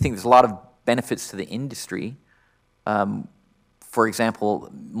is, we think there's a lot of benefits to the industry. For example,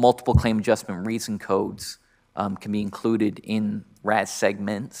 multiple claim adjustment reason codes can be included in RAS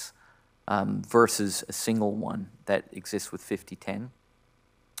segments versus a single one that exists with 50-10.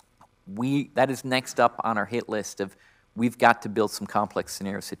 That is next up on our hit list of we've got to build some complex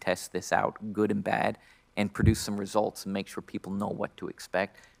scenarios to test this out, good and bad, and produce some results and make sure people know what to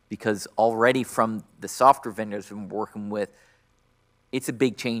expect. Because already from the software vendors we've been working with, it's a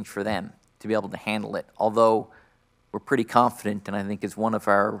big change for them to be able to handle it. Although we're pretty confident, and I think as one of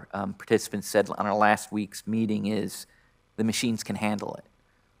our participants said on our last week's meeting, is the machines can handle it.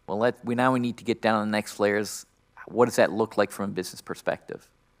 Well, we need to get down to the next layers. What does that look like from a business perspective?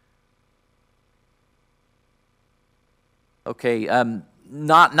 Okay,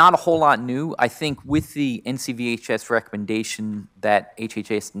 not a whole lot new. I think with the NCVHS recommendation that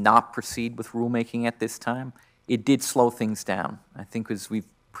HHS not proceed with rulemaking at this time, it did slow things down. I think as we've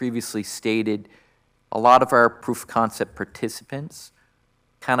previously stated, a lot of our proof of concept participants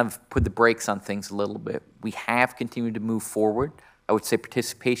kind of put the brakes on things a little bit. We have continued to move forward. I would say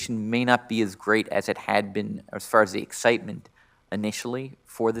participation may not be as great as it had been as far as the excitement initially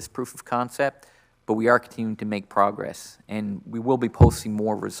for this proof of concept, but we are continuing to make progress, and we will be posting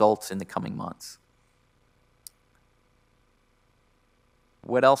more results in the coming months.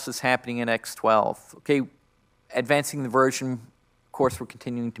 What else is happening in X12? Okay, advancing the version. Of course, we're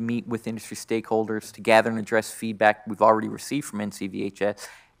continuing to meet with industry stakeholders to gather and address feedback we've already received from NCVHS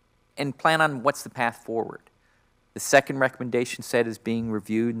and plan on what's the path forward. The second recommendation set is being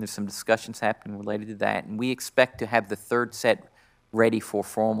reviewed, and there's some discussions happening related to that, and we expect to have the third set ready for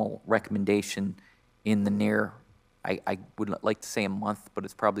formal recommendation in the near, I would like to say a month, but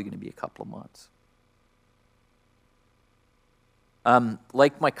it's probably going to be a couple of months.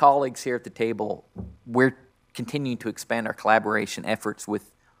 Like my colleagues here at the table, we're continuing to expand our collaboration efforts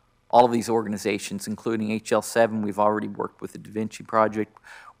with all of these organizations, including HL7. We've already worked with the Da Vinci Project.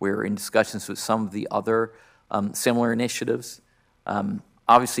 We're in discussions with some of the other similar initiatives.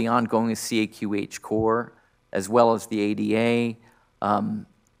 Obviously ongoing is CAQH Core, as well as the ADA,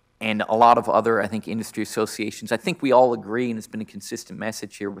 and a lot of other, I think, industry associations. I think we all agree, and it's been a consistent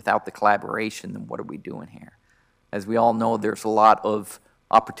message here, without the collaboration, then what are we doing here? As we all know, there's a lot of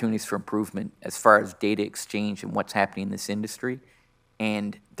opportunities for improvement as far as data exchange and what's happening in this industry.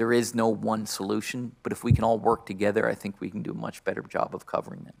 And there is no one solution, but if we can all work together, I think we can do a much better job of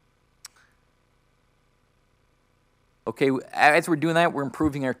covering them. Okay, as we're doing that, we're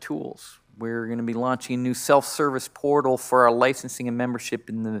improving our tools. We're going to be launching a new self-service portal for our licensing and membership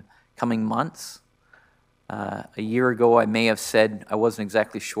in the coming months. A year ago, I may have said I wasn't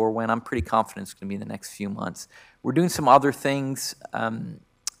exactly sure when. I'm pretty confident it's going to be in the next few months. We're doing some other things.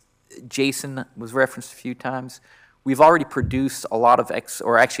 Jason was referenced a few times. We've already produced a lot of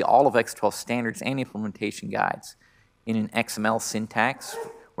actually all of X12 standards and implementation guides in an XML syntax.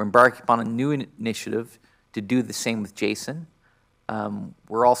 We're embarking upon a new initiative to do the same with JSON.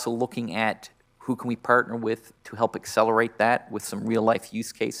 We're also looking at who can we partner with to help accelerate that with some real-life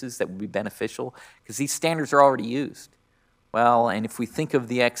use cases that would be beneficial, because these standards are already used. Well, and if we think of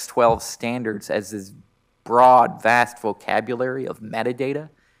the X12 standards as this broad, vast vocabulary of metadata.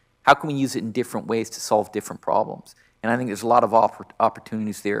 How can we use it in different ways to solve different problems? And I think there's a lot of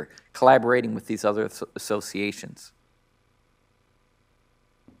opportunities there, collaborating with these other associations.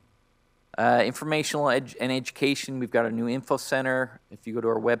 Informational and education, we've got a new info center. If you go to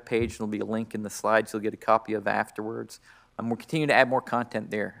our webpage, there'll be a link in the slides you'll get a copy of afterwards. We'll continue to add more content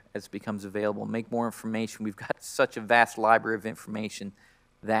there as it becomes available, make more information. We've got such a vast library of information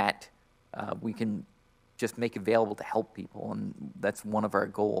that we can just make available to help people, and that's one of our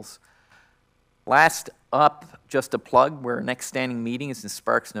goals. Last up, just a plug, our next standing meeting is in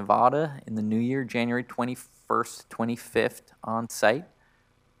Sparks, Nevada in the new year, January 21st, 25th on site.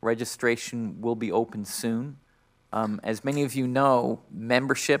 Registration will be open soon. As many of you know,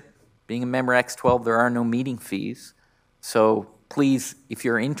 membership, being a member X12, there are no meeting fees. So please, if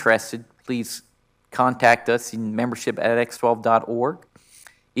you're interested, please contact us in membership@x12.org.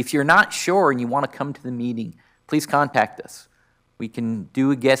 If you're not sure and you want to come to the meeting, please contact us. We can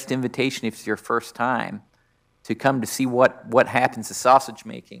do a guest invitation if it's your first time to come to see what happens to sausage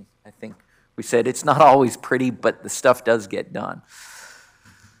making. I think we said it's not always pretty, but the stuff does get done.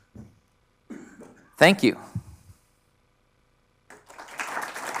 Thank you.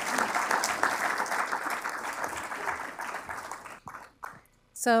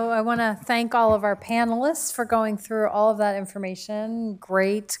 So I want to thank all of our panelists for going through all of that information.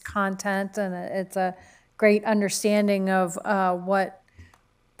 Great content, and it's a great understanding of what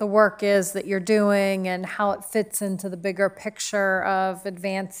the work is that you're doing and how it fits into the bigger picture of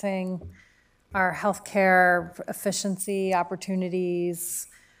advancing our healthcare efficiency opportunities.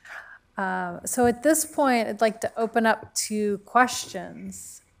 So at this point, I'd like to open up to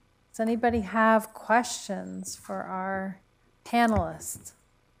questions. Does anybody have questions for our panelists?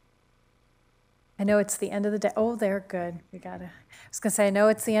 I know it's the end of the day. Oh, they're good. We got it. I was going to say, I know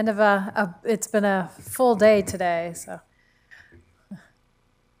it's the end of it's been a full day today, so.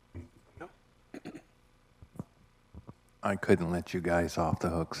 I couldn't let you guys off the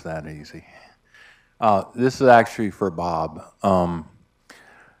hooks that easy. This is actually for Bob.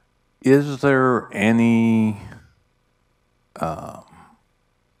 Is there any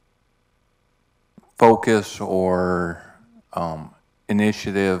focus or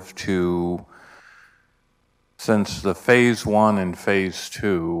initiative to, since the phase 1 and phase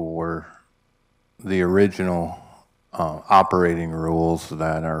 2 were the original operating rules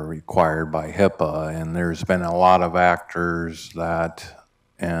that are required by HIPAA, and there's been a lot of actors that,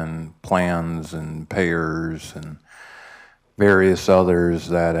 and plans and payers and various others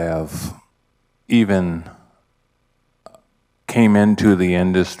that have even came into the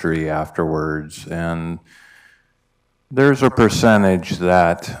industry afterwards, and there's a percentage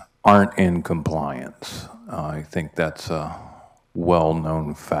that aren't in compliance. I think that's a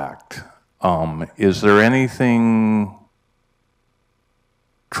well-known fact. Is there anything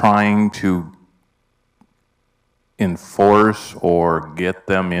trying to enforce or get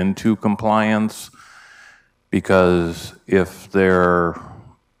them into compliance? Because if they're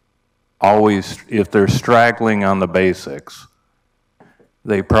straggling on the basics,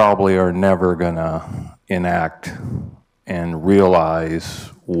 they probably are never gonna enact and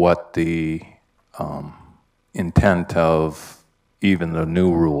realize what the intent of even the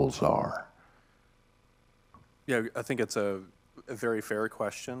new rules are. Yeah, I think it's a very fair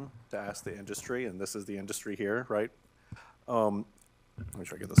question to ask the industry, and this is the industry here, right? Let me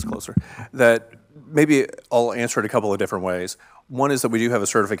try to get this closer. That maybe I'll answer it a couple of different ways. One is that we do have a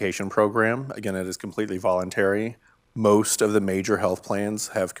certification program. Again, it is completely voluntary. Most of the major health plans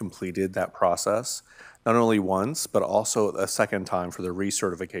have completed that process, not only once, but also a second time for the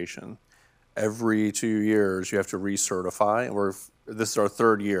recertification. Every 2 years, you have to recertify, and this is our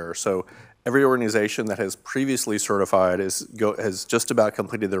 3rd year. So every organization that has previously certified has just about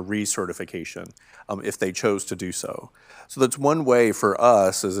completed their recertification, if they chose to do so. So that's one way for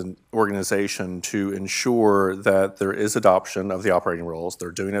us as an organization to ensure that there is adoption of the operating rules,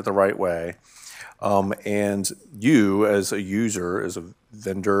 they're doing it the right way, and you as a user, as a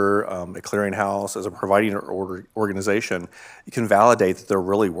vendor, a clearinghouse, as a providing organization, you can validate that they're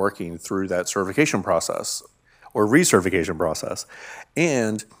really working through that certification process or recertification process.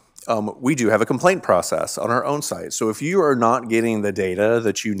 And we do have a complaint process on our own site. So if you are not getting the data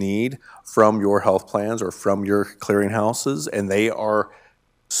that you need from your health plans or from your clearinghouses, and they are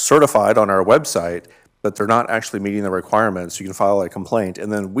certified on our website, but they're not actually meeting the requirements, you can file a complaint,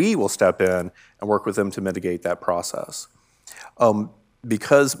 and then we will step in and work with them to mitigate that process.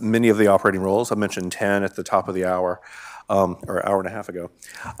 Because many of the operating rules, I mentioned 10 at the top of the hour, or hour and a half ago,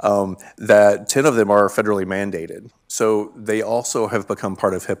 that 10 of them are federally mandated. So they also have become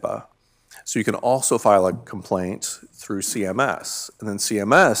part of HIPAA. So you can also file a complaint through CMS, and then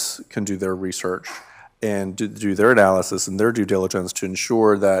CMS can do their research and do their analysis and their due diligence to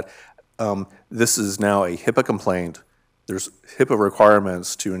ensure that this is now a HIPAA complaint. There's HIPAA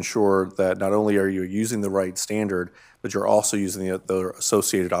requirements to ensure that not only are you using the right standard, but you're also using the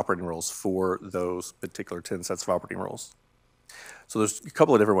associated operating rules for those particular 10 sets of operating rules. So there's a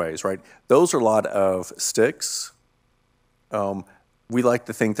couple of different ways, right? Those are a lot of sticks. We like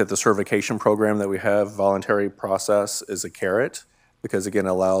to think that the certification program that we have, voluntary process, is a carrot, because again, it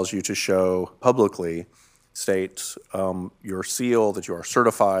allows you to show publicly, state your seal, that you are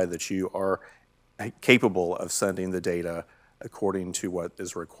certified, that you are capable of sending the data according to what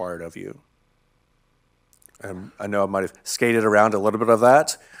is required of you. I know I might have skated around a little bit of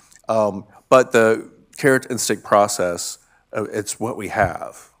that, but the carrot and stick process, it's what we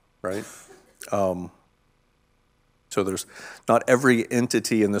have, right? So there's not every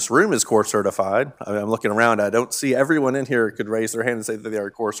entity in this room is core certified. I mean, I'm looking around, I don't see everyone in here could raise their hand and say that they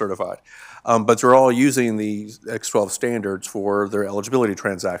are core certified. But they're all using the X12 standards for their eligibility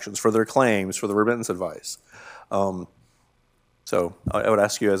transactions, for their claims, for the remittance advice. So I would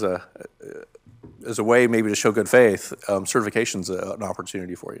ask you as a way maybe to show good faith, certification's an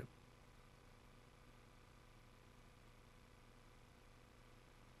opportunity for you.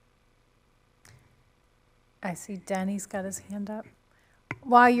 I see Danny's got his hand up.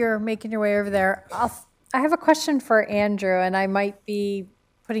 While you're making your way over there, I have a question for Andrew, and I might be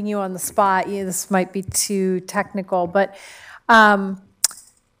putting you on the spot. This might be too technical, but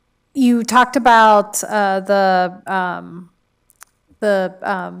you talked about the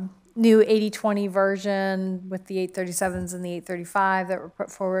new 80/20 version with the 837s and the 835 that were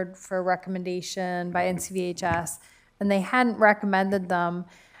put forward for recommendation by NCVHS, and they hadn't recommended them.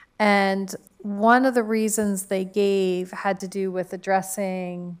 And one of the reasons they gave had to do with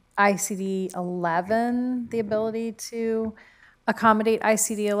addressing ICD-11, the ability to accommodate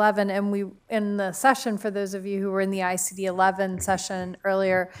ICD-11. And we, in the session, for those of you who were in the ICD-11 session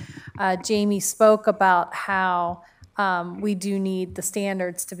earlier, Jamie spoke about how we do need the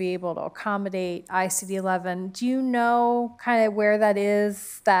standards to be able to accommodate ICD-11. Do you know kind of where that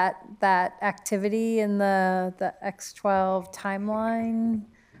is, that activity in the X12 timeline?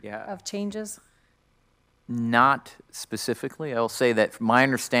 Yeah. Of changes? Not specifically. I'll say that my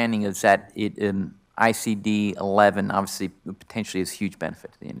understanding is that ICD-11 obviously potentially is a huge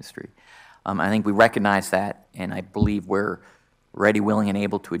benefit to the industry. I think we recognize that, and I believe we're ready, willing, and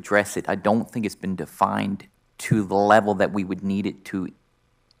able to address it. I don't think it's been defined to the level that we would need it to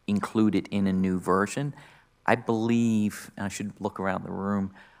include it in a new version. I believe, and I should look around the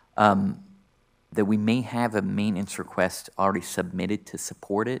room, that we may have a maintenance request already submitted to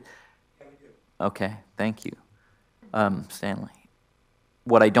support it. Yeah, we do. Okay, thank you. Stanley.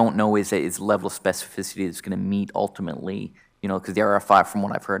 What I don't know is the level of specificity that's going to meet ultimately, because the RFI, from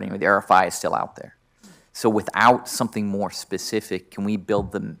what I've heard anyway, the RFI is still out there. So without something more specific, can we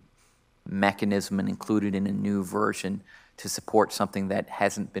build the mechanism and include it in a new version to support something that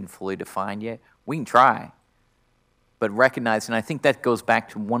hasn't been fully defined yet? We can try. But recognize, and I think that goes back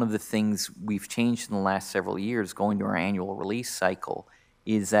to one of the things we've changed in the last several years, going to our annual release cycle,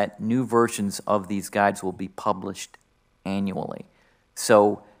 is that new versions of these guides will be published annually.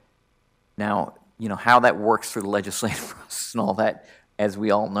 So now, how that works through the legislative process and all that, as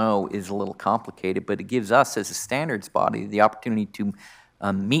we all know, is a little complicated, but it gives us as a standards body the opportunity to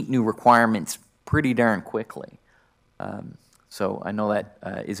meet new requirements pretty darn quickly. So I know that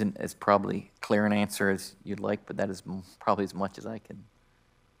isn't as probably clear an answer as you'd like, but that is probably as much as I can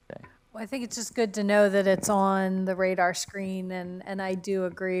say. Well, I think it's just good to know that it's on the radar screen, and I do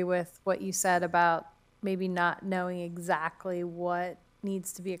agree with what you said about maybe not knowing exactly what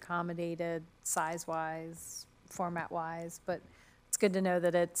needs to be accommodated size-wise, format-wise, but it's good to know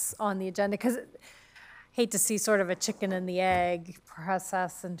that it's on the agenda, because I hate to see sort of a chicken and the egg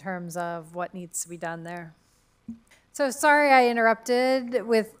process in terms of what needs to be done there. So sorry I interrupted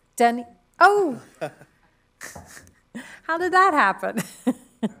with Denny. Oh, how did that happen?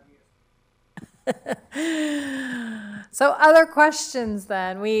 So other questions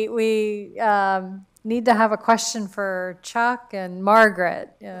then. We need to have a question for Chuck and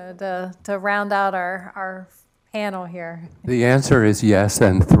Margaret to round out our panel here. The answer is yes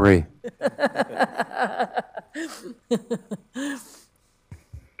and 3.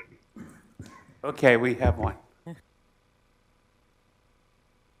 Okay, we have one.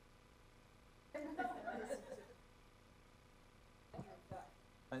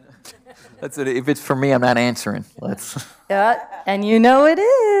 That's it. If it's for me, I'm not answering. Let's. Yeah, and you know it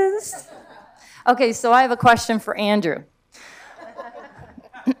is. Okay, so I have a question for Andrew.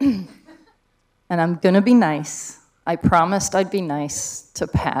 and I'm going to be nice. I promised I'd be nice to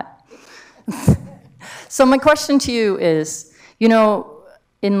Pat. So my question to you is, you know,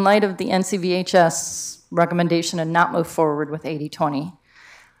 in light of the NCVHS recommendation to not move forward with 80/20,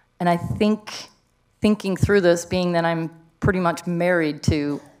 and I think thinking through this, being that I'm pretty much married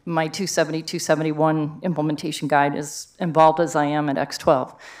to my 270, 271 implementation guide, as involved as I am at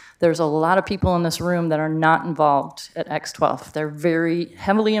X12, there's a lot of people in this room that are not involved at X12. They're very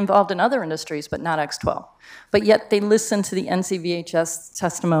heavily involved in other industries, but not X12. But yet they listen to the NCVHS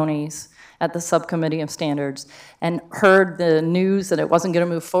testimonies at the subcommittee of standards and heard the news that it wasn't going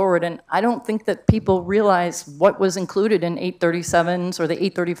to move forward. And I don't think that people realize what was included in 837s or the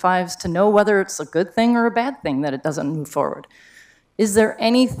 835s to know whether it's a good thing or a bad thing that it doesn't move forward. Is there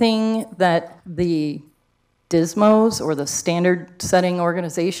anything that the DISMOs or the standard setting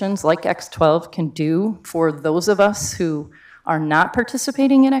organizations like X12 can do for those of us who are not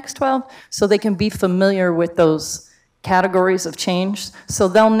participating in X12 so they can be familiar with those categories of change so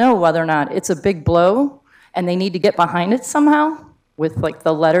they'll know whether or not it's a big blow and they need to get behind it somehow with like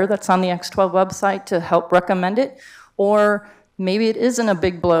the letter that's on the X12 website to help recommend it, or maybe it isn't a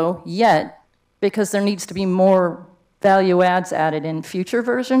big blow yet because there needs to be more value adds added in future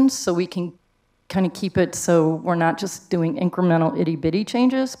versions so we can kind of keep it so we're not just doing incremental itty-bitty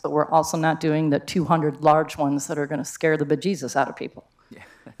changes, but we're also not doing the 200 large ones that are going to scare the bejesus out of people. Yeah.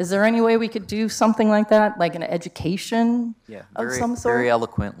 Is there any way we could do something like that, like an education of some sort? Very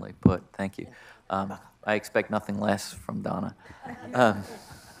eloquently put, thank you. I expect nothing less from Donna.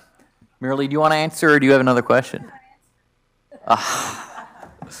 Miralee, do you want to answer or do you have another question?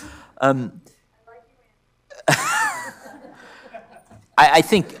 I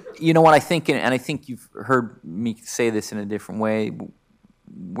think, you know what I think, and I think you've heard me say this in a different way,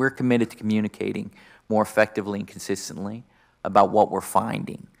 we're committed to communicating more effectively and consistently about what we're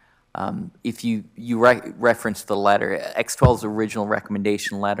finding. If you reference the letter, X12's original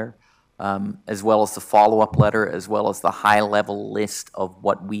recommendation letter, as well as the follow-up letter, as well as the high-level list of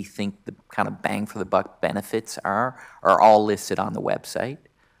what we think the kind of bang-for-the-buck benefits are all listed on the website.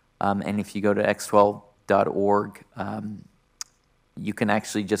 And if you go to x12.org, you can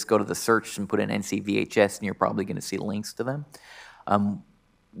actually just go to the search and put in NCVHS, and you're probably going to see links to them.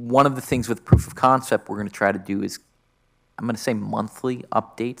 One of the things with proof of concept we're going to try to do is, I'm going to say monthly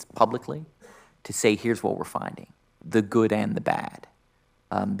updates publicly to say, here's what we're finding, the good and the bad.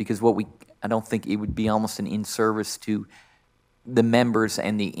 Because I don't think it would be almost an in-service to the members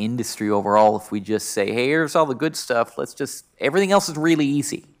and the industry overall if we just say, hey, here's all the good stuff, everything else is really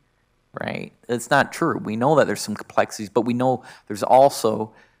easy. Right? It's not true. We know that there's some complexities, but we know there's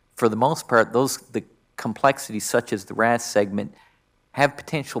also, for the most part, the complexities such as the RAS segment have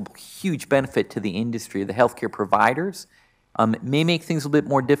potential huge benefit to the industry, the healthcare providers. It may make things a little bit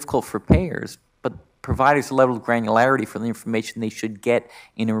more difficult for payers, but providers' level of granularity for the information they should get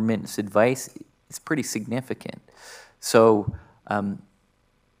in a remittance advice is pretty significant. So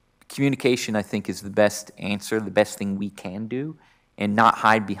communication, I think, is the best answer, the best thing we can do, and not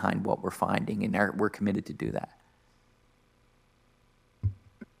hide behind what we're finding, and we're committed to do that.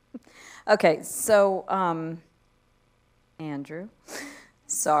 Okay, so Andrew,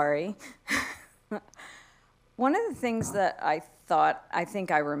 sorry. One of the things that I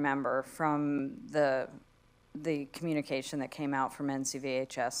think I remember from the communication that came out from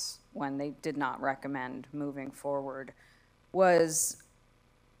NCVHS when they did not recommend moving forward was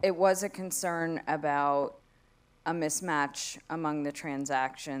it was a concern about a mismatch among the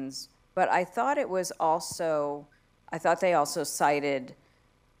transactions, but I thought they also cited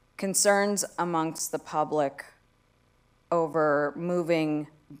concerns amongst the public over moving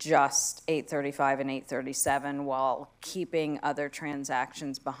just 835 and 837 while keeping other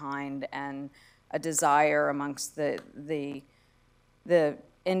transactions behind, and a desire amongst the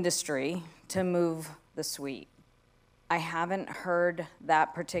industry to move the suite. I haven't heard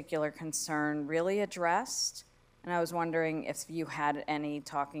that particular concern really addressed. And I was wondering if you had any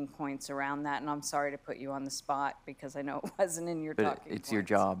talking points around that, and I'm sorry to put you on the spot because I know it wasn't in your talking points. It's your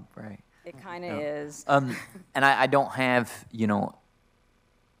job, right? It kind of is. And I don't have,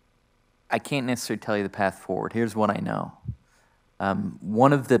 I can't necessarily tell you the path forward. Here's what I know.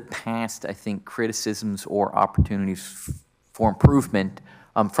 One of the past, I think, criticisms or opportunities for improvement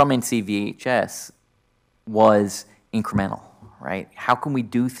from NCVHS was incremental, right? How can we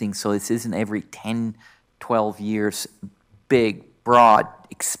do things so this isn't every 10, 12 years, big, broad,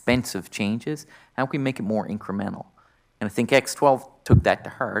 expensive changes? How can we make it more incremental? And I think X12 took that to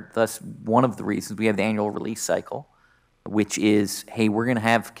heart. Thus, one of the reasons we have the annual release cycle, which is, hey, we're going to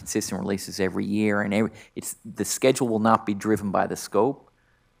have consistent releases every year, and the schedule will not be driven by the scope.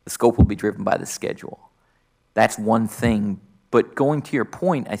 The scope will be driven by the schedule. That's one thing. But going to your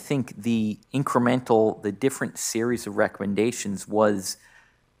point, I think the different series of recommendations was,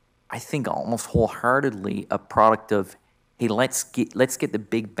 I think, almost wholeheartedly a product of, hey, let's get the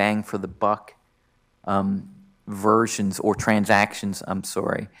big bang for the buck versions or transactions,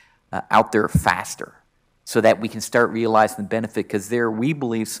 out there faster, so that we can start realizing the benefit, because we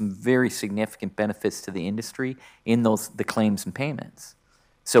believe some very significant benefits to the industry in the claims and payments.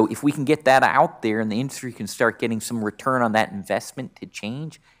 So if we can get that out there and the industry can start getting some return on that investment to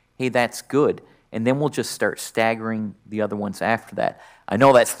change, hey, that's good. And then we'll just start staggering the other ones after that. I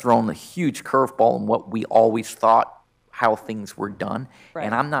know that's thrown a huge curveball in what we always thought how things were done. Right.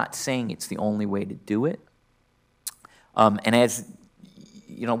 And I'm not saying it's the only way to do it. And as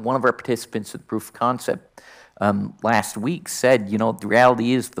you know, one of our participants at Proof of Concept last week said, you know, the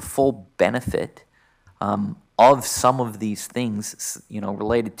reality is the full benefit of some of these things, you know,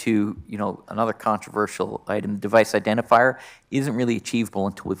 related to, you know, another controversial item, the device identifier, isn't really achievable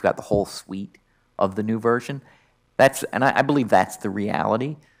until we've got the whole suite of the new version. And I believe that's the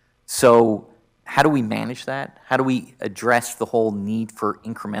reality. So how do we manage that? How do we address the whole need for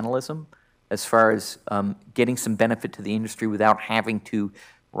incrementalism as far as getting some benefit to the industry without having to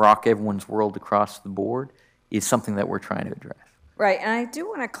rock everyone's world across the board is something that we're trying to address. Right, and I do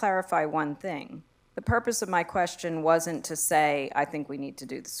want to clarify one thing. The purpose of my question wasn't to say, I think we need to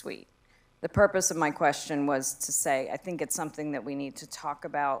do the suite. The purpose of my question was to say, I think it's something that we need to talk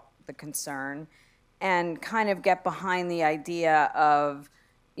about, the concern, and kind of get behind the idea of,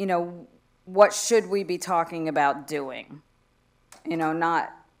 you know, what should we be talking about doing? You know,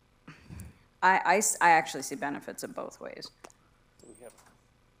 not, I actually see benefits in both ways.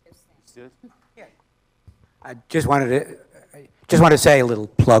 I just wanted to say a little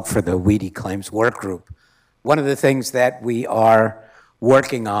plug for the WEDI Claims Work Group. One of the things that we are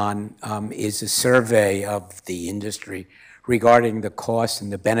working on is a survey of the industry regarding the costs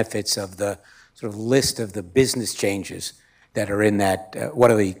and the benefits of the sort of list of the business changes that are in that,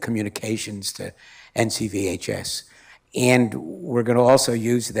 what are the communications to NCVHS. And we're going to also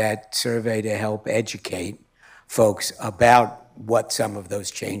use that survey to help educate folks about what some of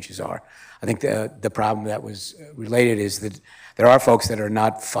those changes are. I think the problem that was related is that there are folks that are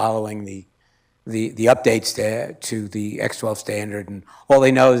not following the updates to the X12 standard, and all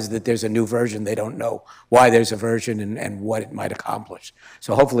they know is that there's a new version. They don't know why there's a version and what it might accomplish.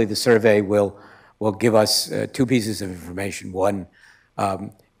 So hopefully the survey will give us two pieces of information. One,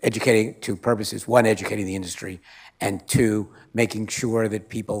 educating two purposes. One, educating the industry, and two, making sure that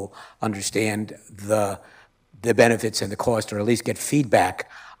people understand the benefits and the cost, or at least get feedback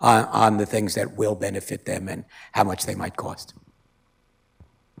on the things that will benefit them and how much they might cost.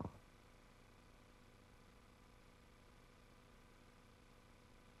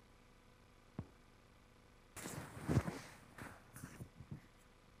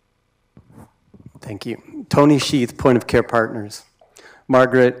 Thank you. Tony Sheath, Point of Care Partners.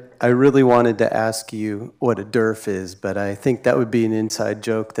 Margaret, I really wanted to ask you what a DERF is, but I think that would be an inside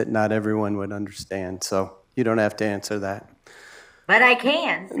joke that not everyone would understand, so you don't have to answer that. But I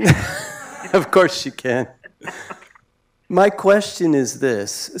can. Of course you can. My question is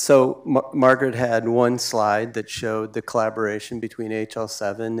this. So Margaret had one slide that showed the collaboration between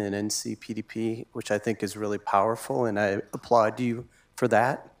HL7 and NCPDP, which I think is really powerful, and I applaud you for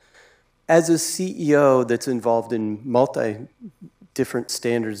that. As a CEO that's involved in different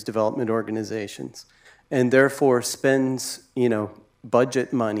standards development organizations, and therefore spends, you know,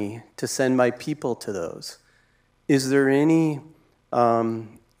 budget money to send my people to those, is there any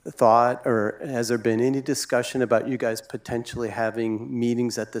thought, or has there been any discussion about you guys potentially having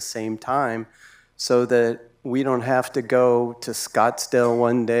meetings at the same time so that we don't have to go to Scottsdale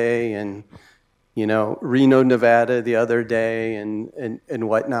one day and, you know, Reno, Nevada the other day and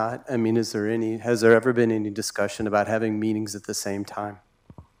whatnot? I mean, has there ever been any discussion about having meetings at the same time?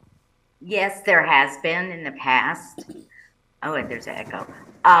 Yes, there has been in the past. Oh, and there's an echo.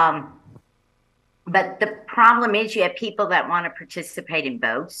 But the problem is you have people that want to participate in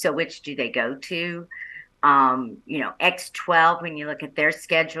both. So which do they go to? You know, X12, when you look at their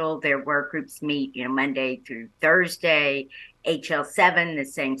schedule, their work groups meet, you know, Monday through Thursday. HL7, the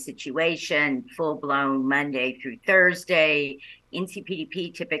same situation, full-blown Monday through Thursday.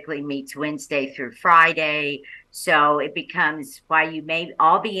 NCPDP typically meets Wednesday through Friday. So it becomes, while you may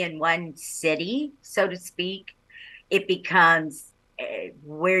all be in one city, so to speak, it becomes,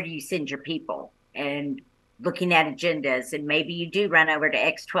 where do you send your people? And looking at agendas, and maybe you do run over to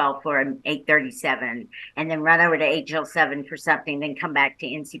X12 for an 837, and then run over to HL7 for something, then come back to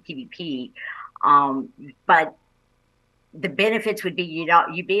NCPDP. But the benefits would be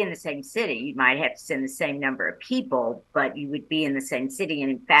you'd be in the same city. You might have to send the same number of people, but you would be in the same city.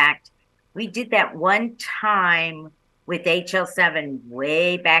 And in fact, we did that one time with HL7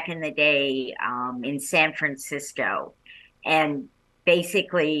 way back in the day in San Francisco. And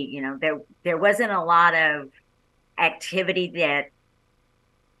basically, you know, there wasn't a lot of activity that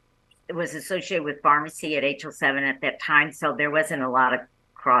was associated with pharmacy at HL7 at that time. So there wasn't a lot of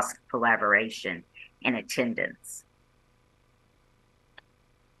cross collaboration and attendance.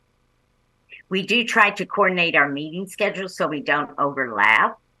 We do try to coordinate our meeting schedule so we don't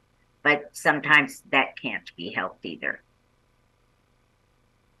overlap, but sometimes that can't be helped either.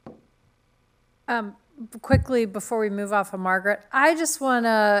 Quickly, before we move off of Margaret, I just want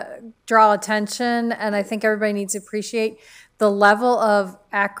to draw attention, and I think everybody needs to appreciate the level of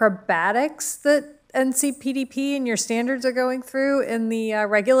acrobatics that NCPDP and your standards are going through in the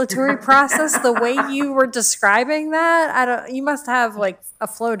regulatory process. The way you were describing that, you must have like a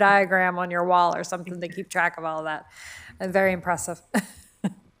flow diagram on your wall or something to keep track of all of that. Very impressive.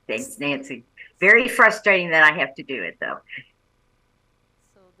 Thanks, Nancy. Very frustrating that I have to do it, though.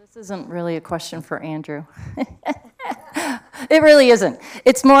 So this isn't really a question for Andrew. It really isn't.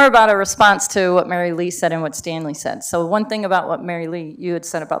 It's more about a response to what Mary Lee said and what Stanley said. So one thing about what Mary Lee, you had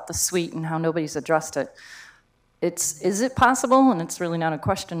said about the suite and how nobody's addressed it. Is it possible, and it's really not a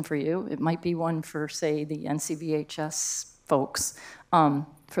question for you, it might be one for, say, the NCVHS folks,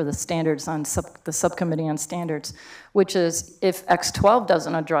 for the standards on the subcommittee on standards, which is if X12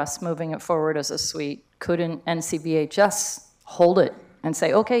 doesn't address moving it forward as a suite, couldn't NCVHS hold it and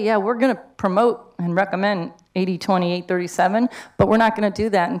say, okay, yeah, we're going to promote and recommend 80/20/837, but we're not going to do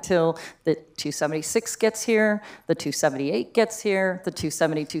that until the 276 gets here, the 278 gets here, the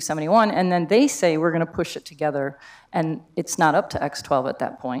 270, 271, and then they say we're going to push it together, and it's not up to X12 at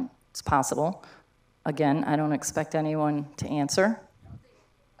that point. It's possible. Again, I don't expect anyone to answer.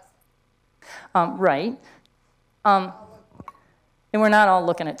 Right. And we're not all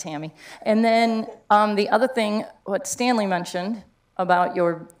looking at Tammy. And then the other thing, what Stanley mentioned about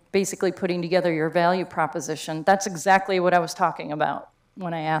your basically putting together your value proposition, that's exactly what I was talking about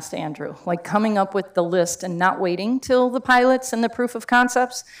when I asked Andrew. Like coming up with the list and not waiting till the pilots and the proof of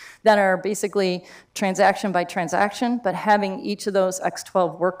concepts that are basically transaction by transaction, but having each of those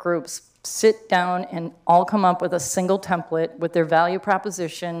X12 work groups sit down and all come up with a single template with their value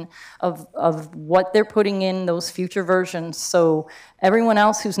proposition of what they're putting in those future versions. So everyone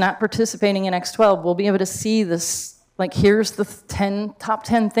else who's not participating in X12 will be able to see this, like here's the top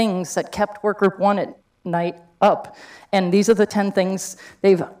 10 things that kept workgroup 1 at night up. And these are the 10 things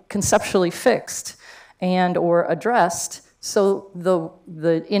they've conceptually fixed and or addressed. So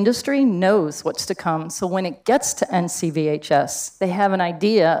the industry knows what's to come. So when it gets to NCVHS, they have an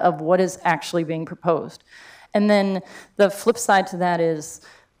idea of what is actually being proposed. And then the flip side to that is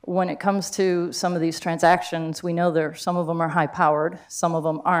when it comes to some of these transactions, we know some of them are high powered, some of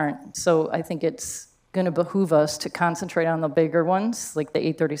them aren't. So I think it's going to behoove us to concentrate on the bigger ones, like the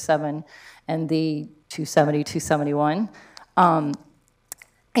 837 and the 270, 271.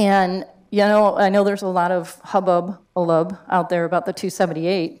 And you know, I know there's a lot of hubbub out there about the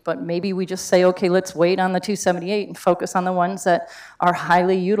 278, but maybe we just say, okay, let's wait on the 278 and focus on the ones that are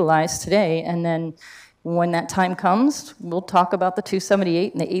highly utilized today. And then when that time comes, we'll talk about the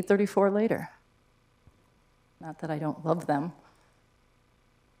 278 and the 834 later. Not that I don't love them.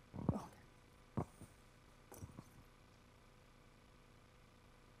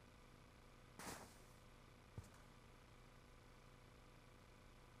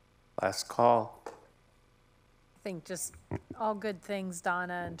 Last call. I think just all good things,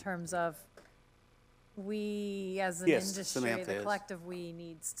 Donna, in terms of we as an industry, Samantha the collective we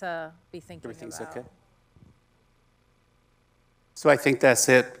needs to be thinking Everything's about. okay? So I think that's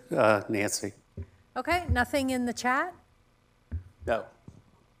it, Nancy. Okay, nothing in the chat? No.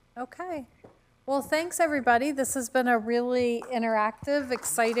 Okay. Well, thanks, everybody. This has been a really interactive,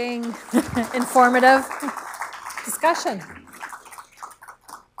 exciting, informative discussion.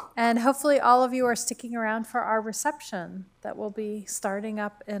 And hopefully all of you are sticking around for our reception that will be starting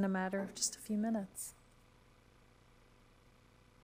up in a matter of just a few minutes.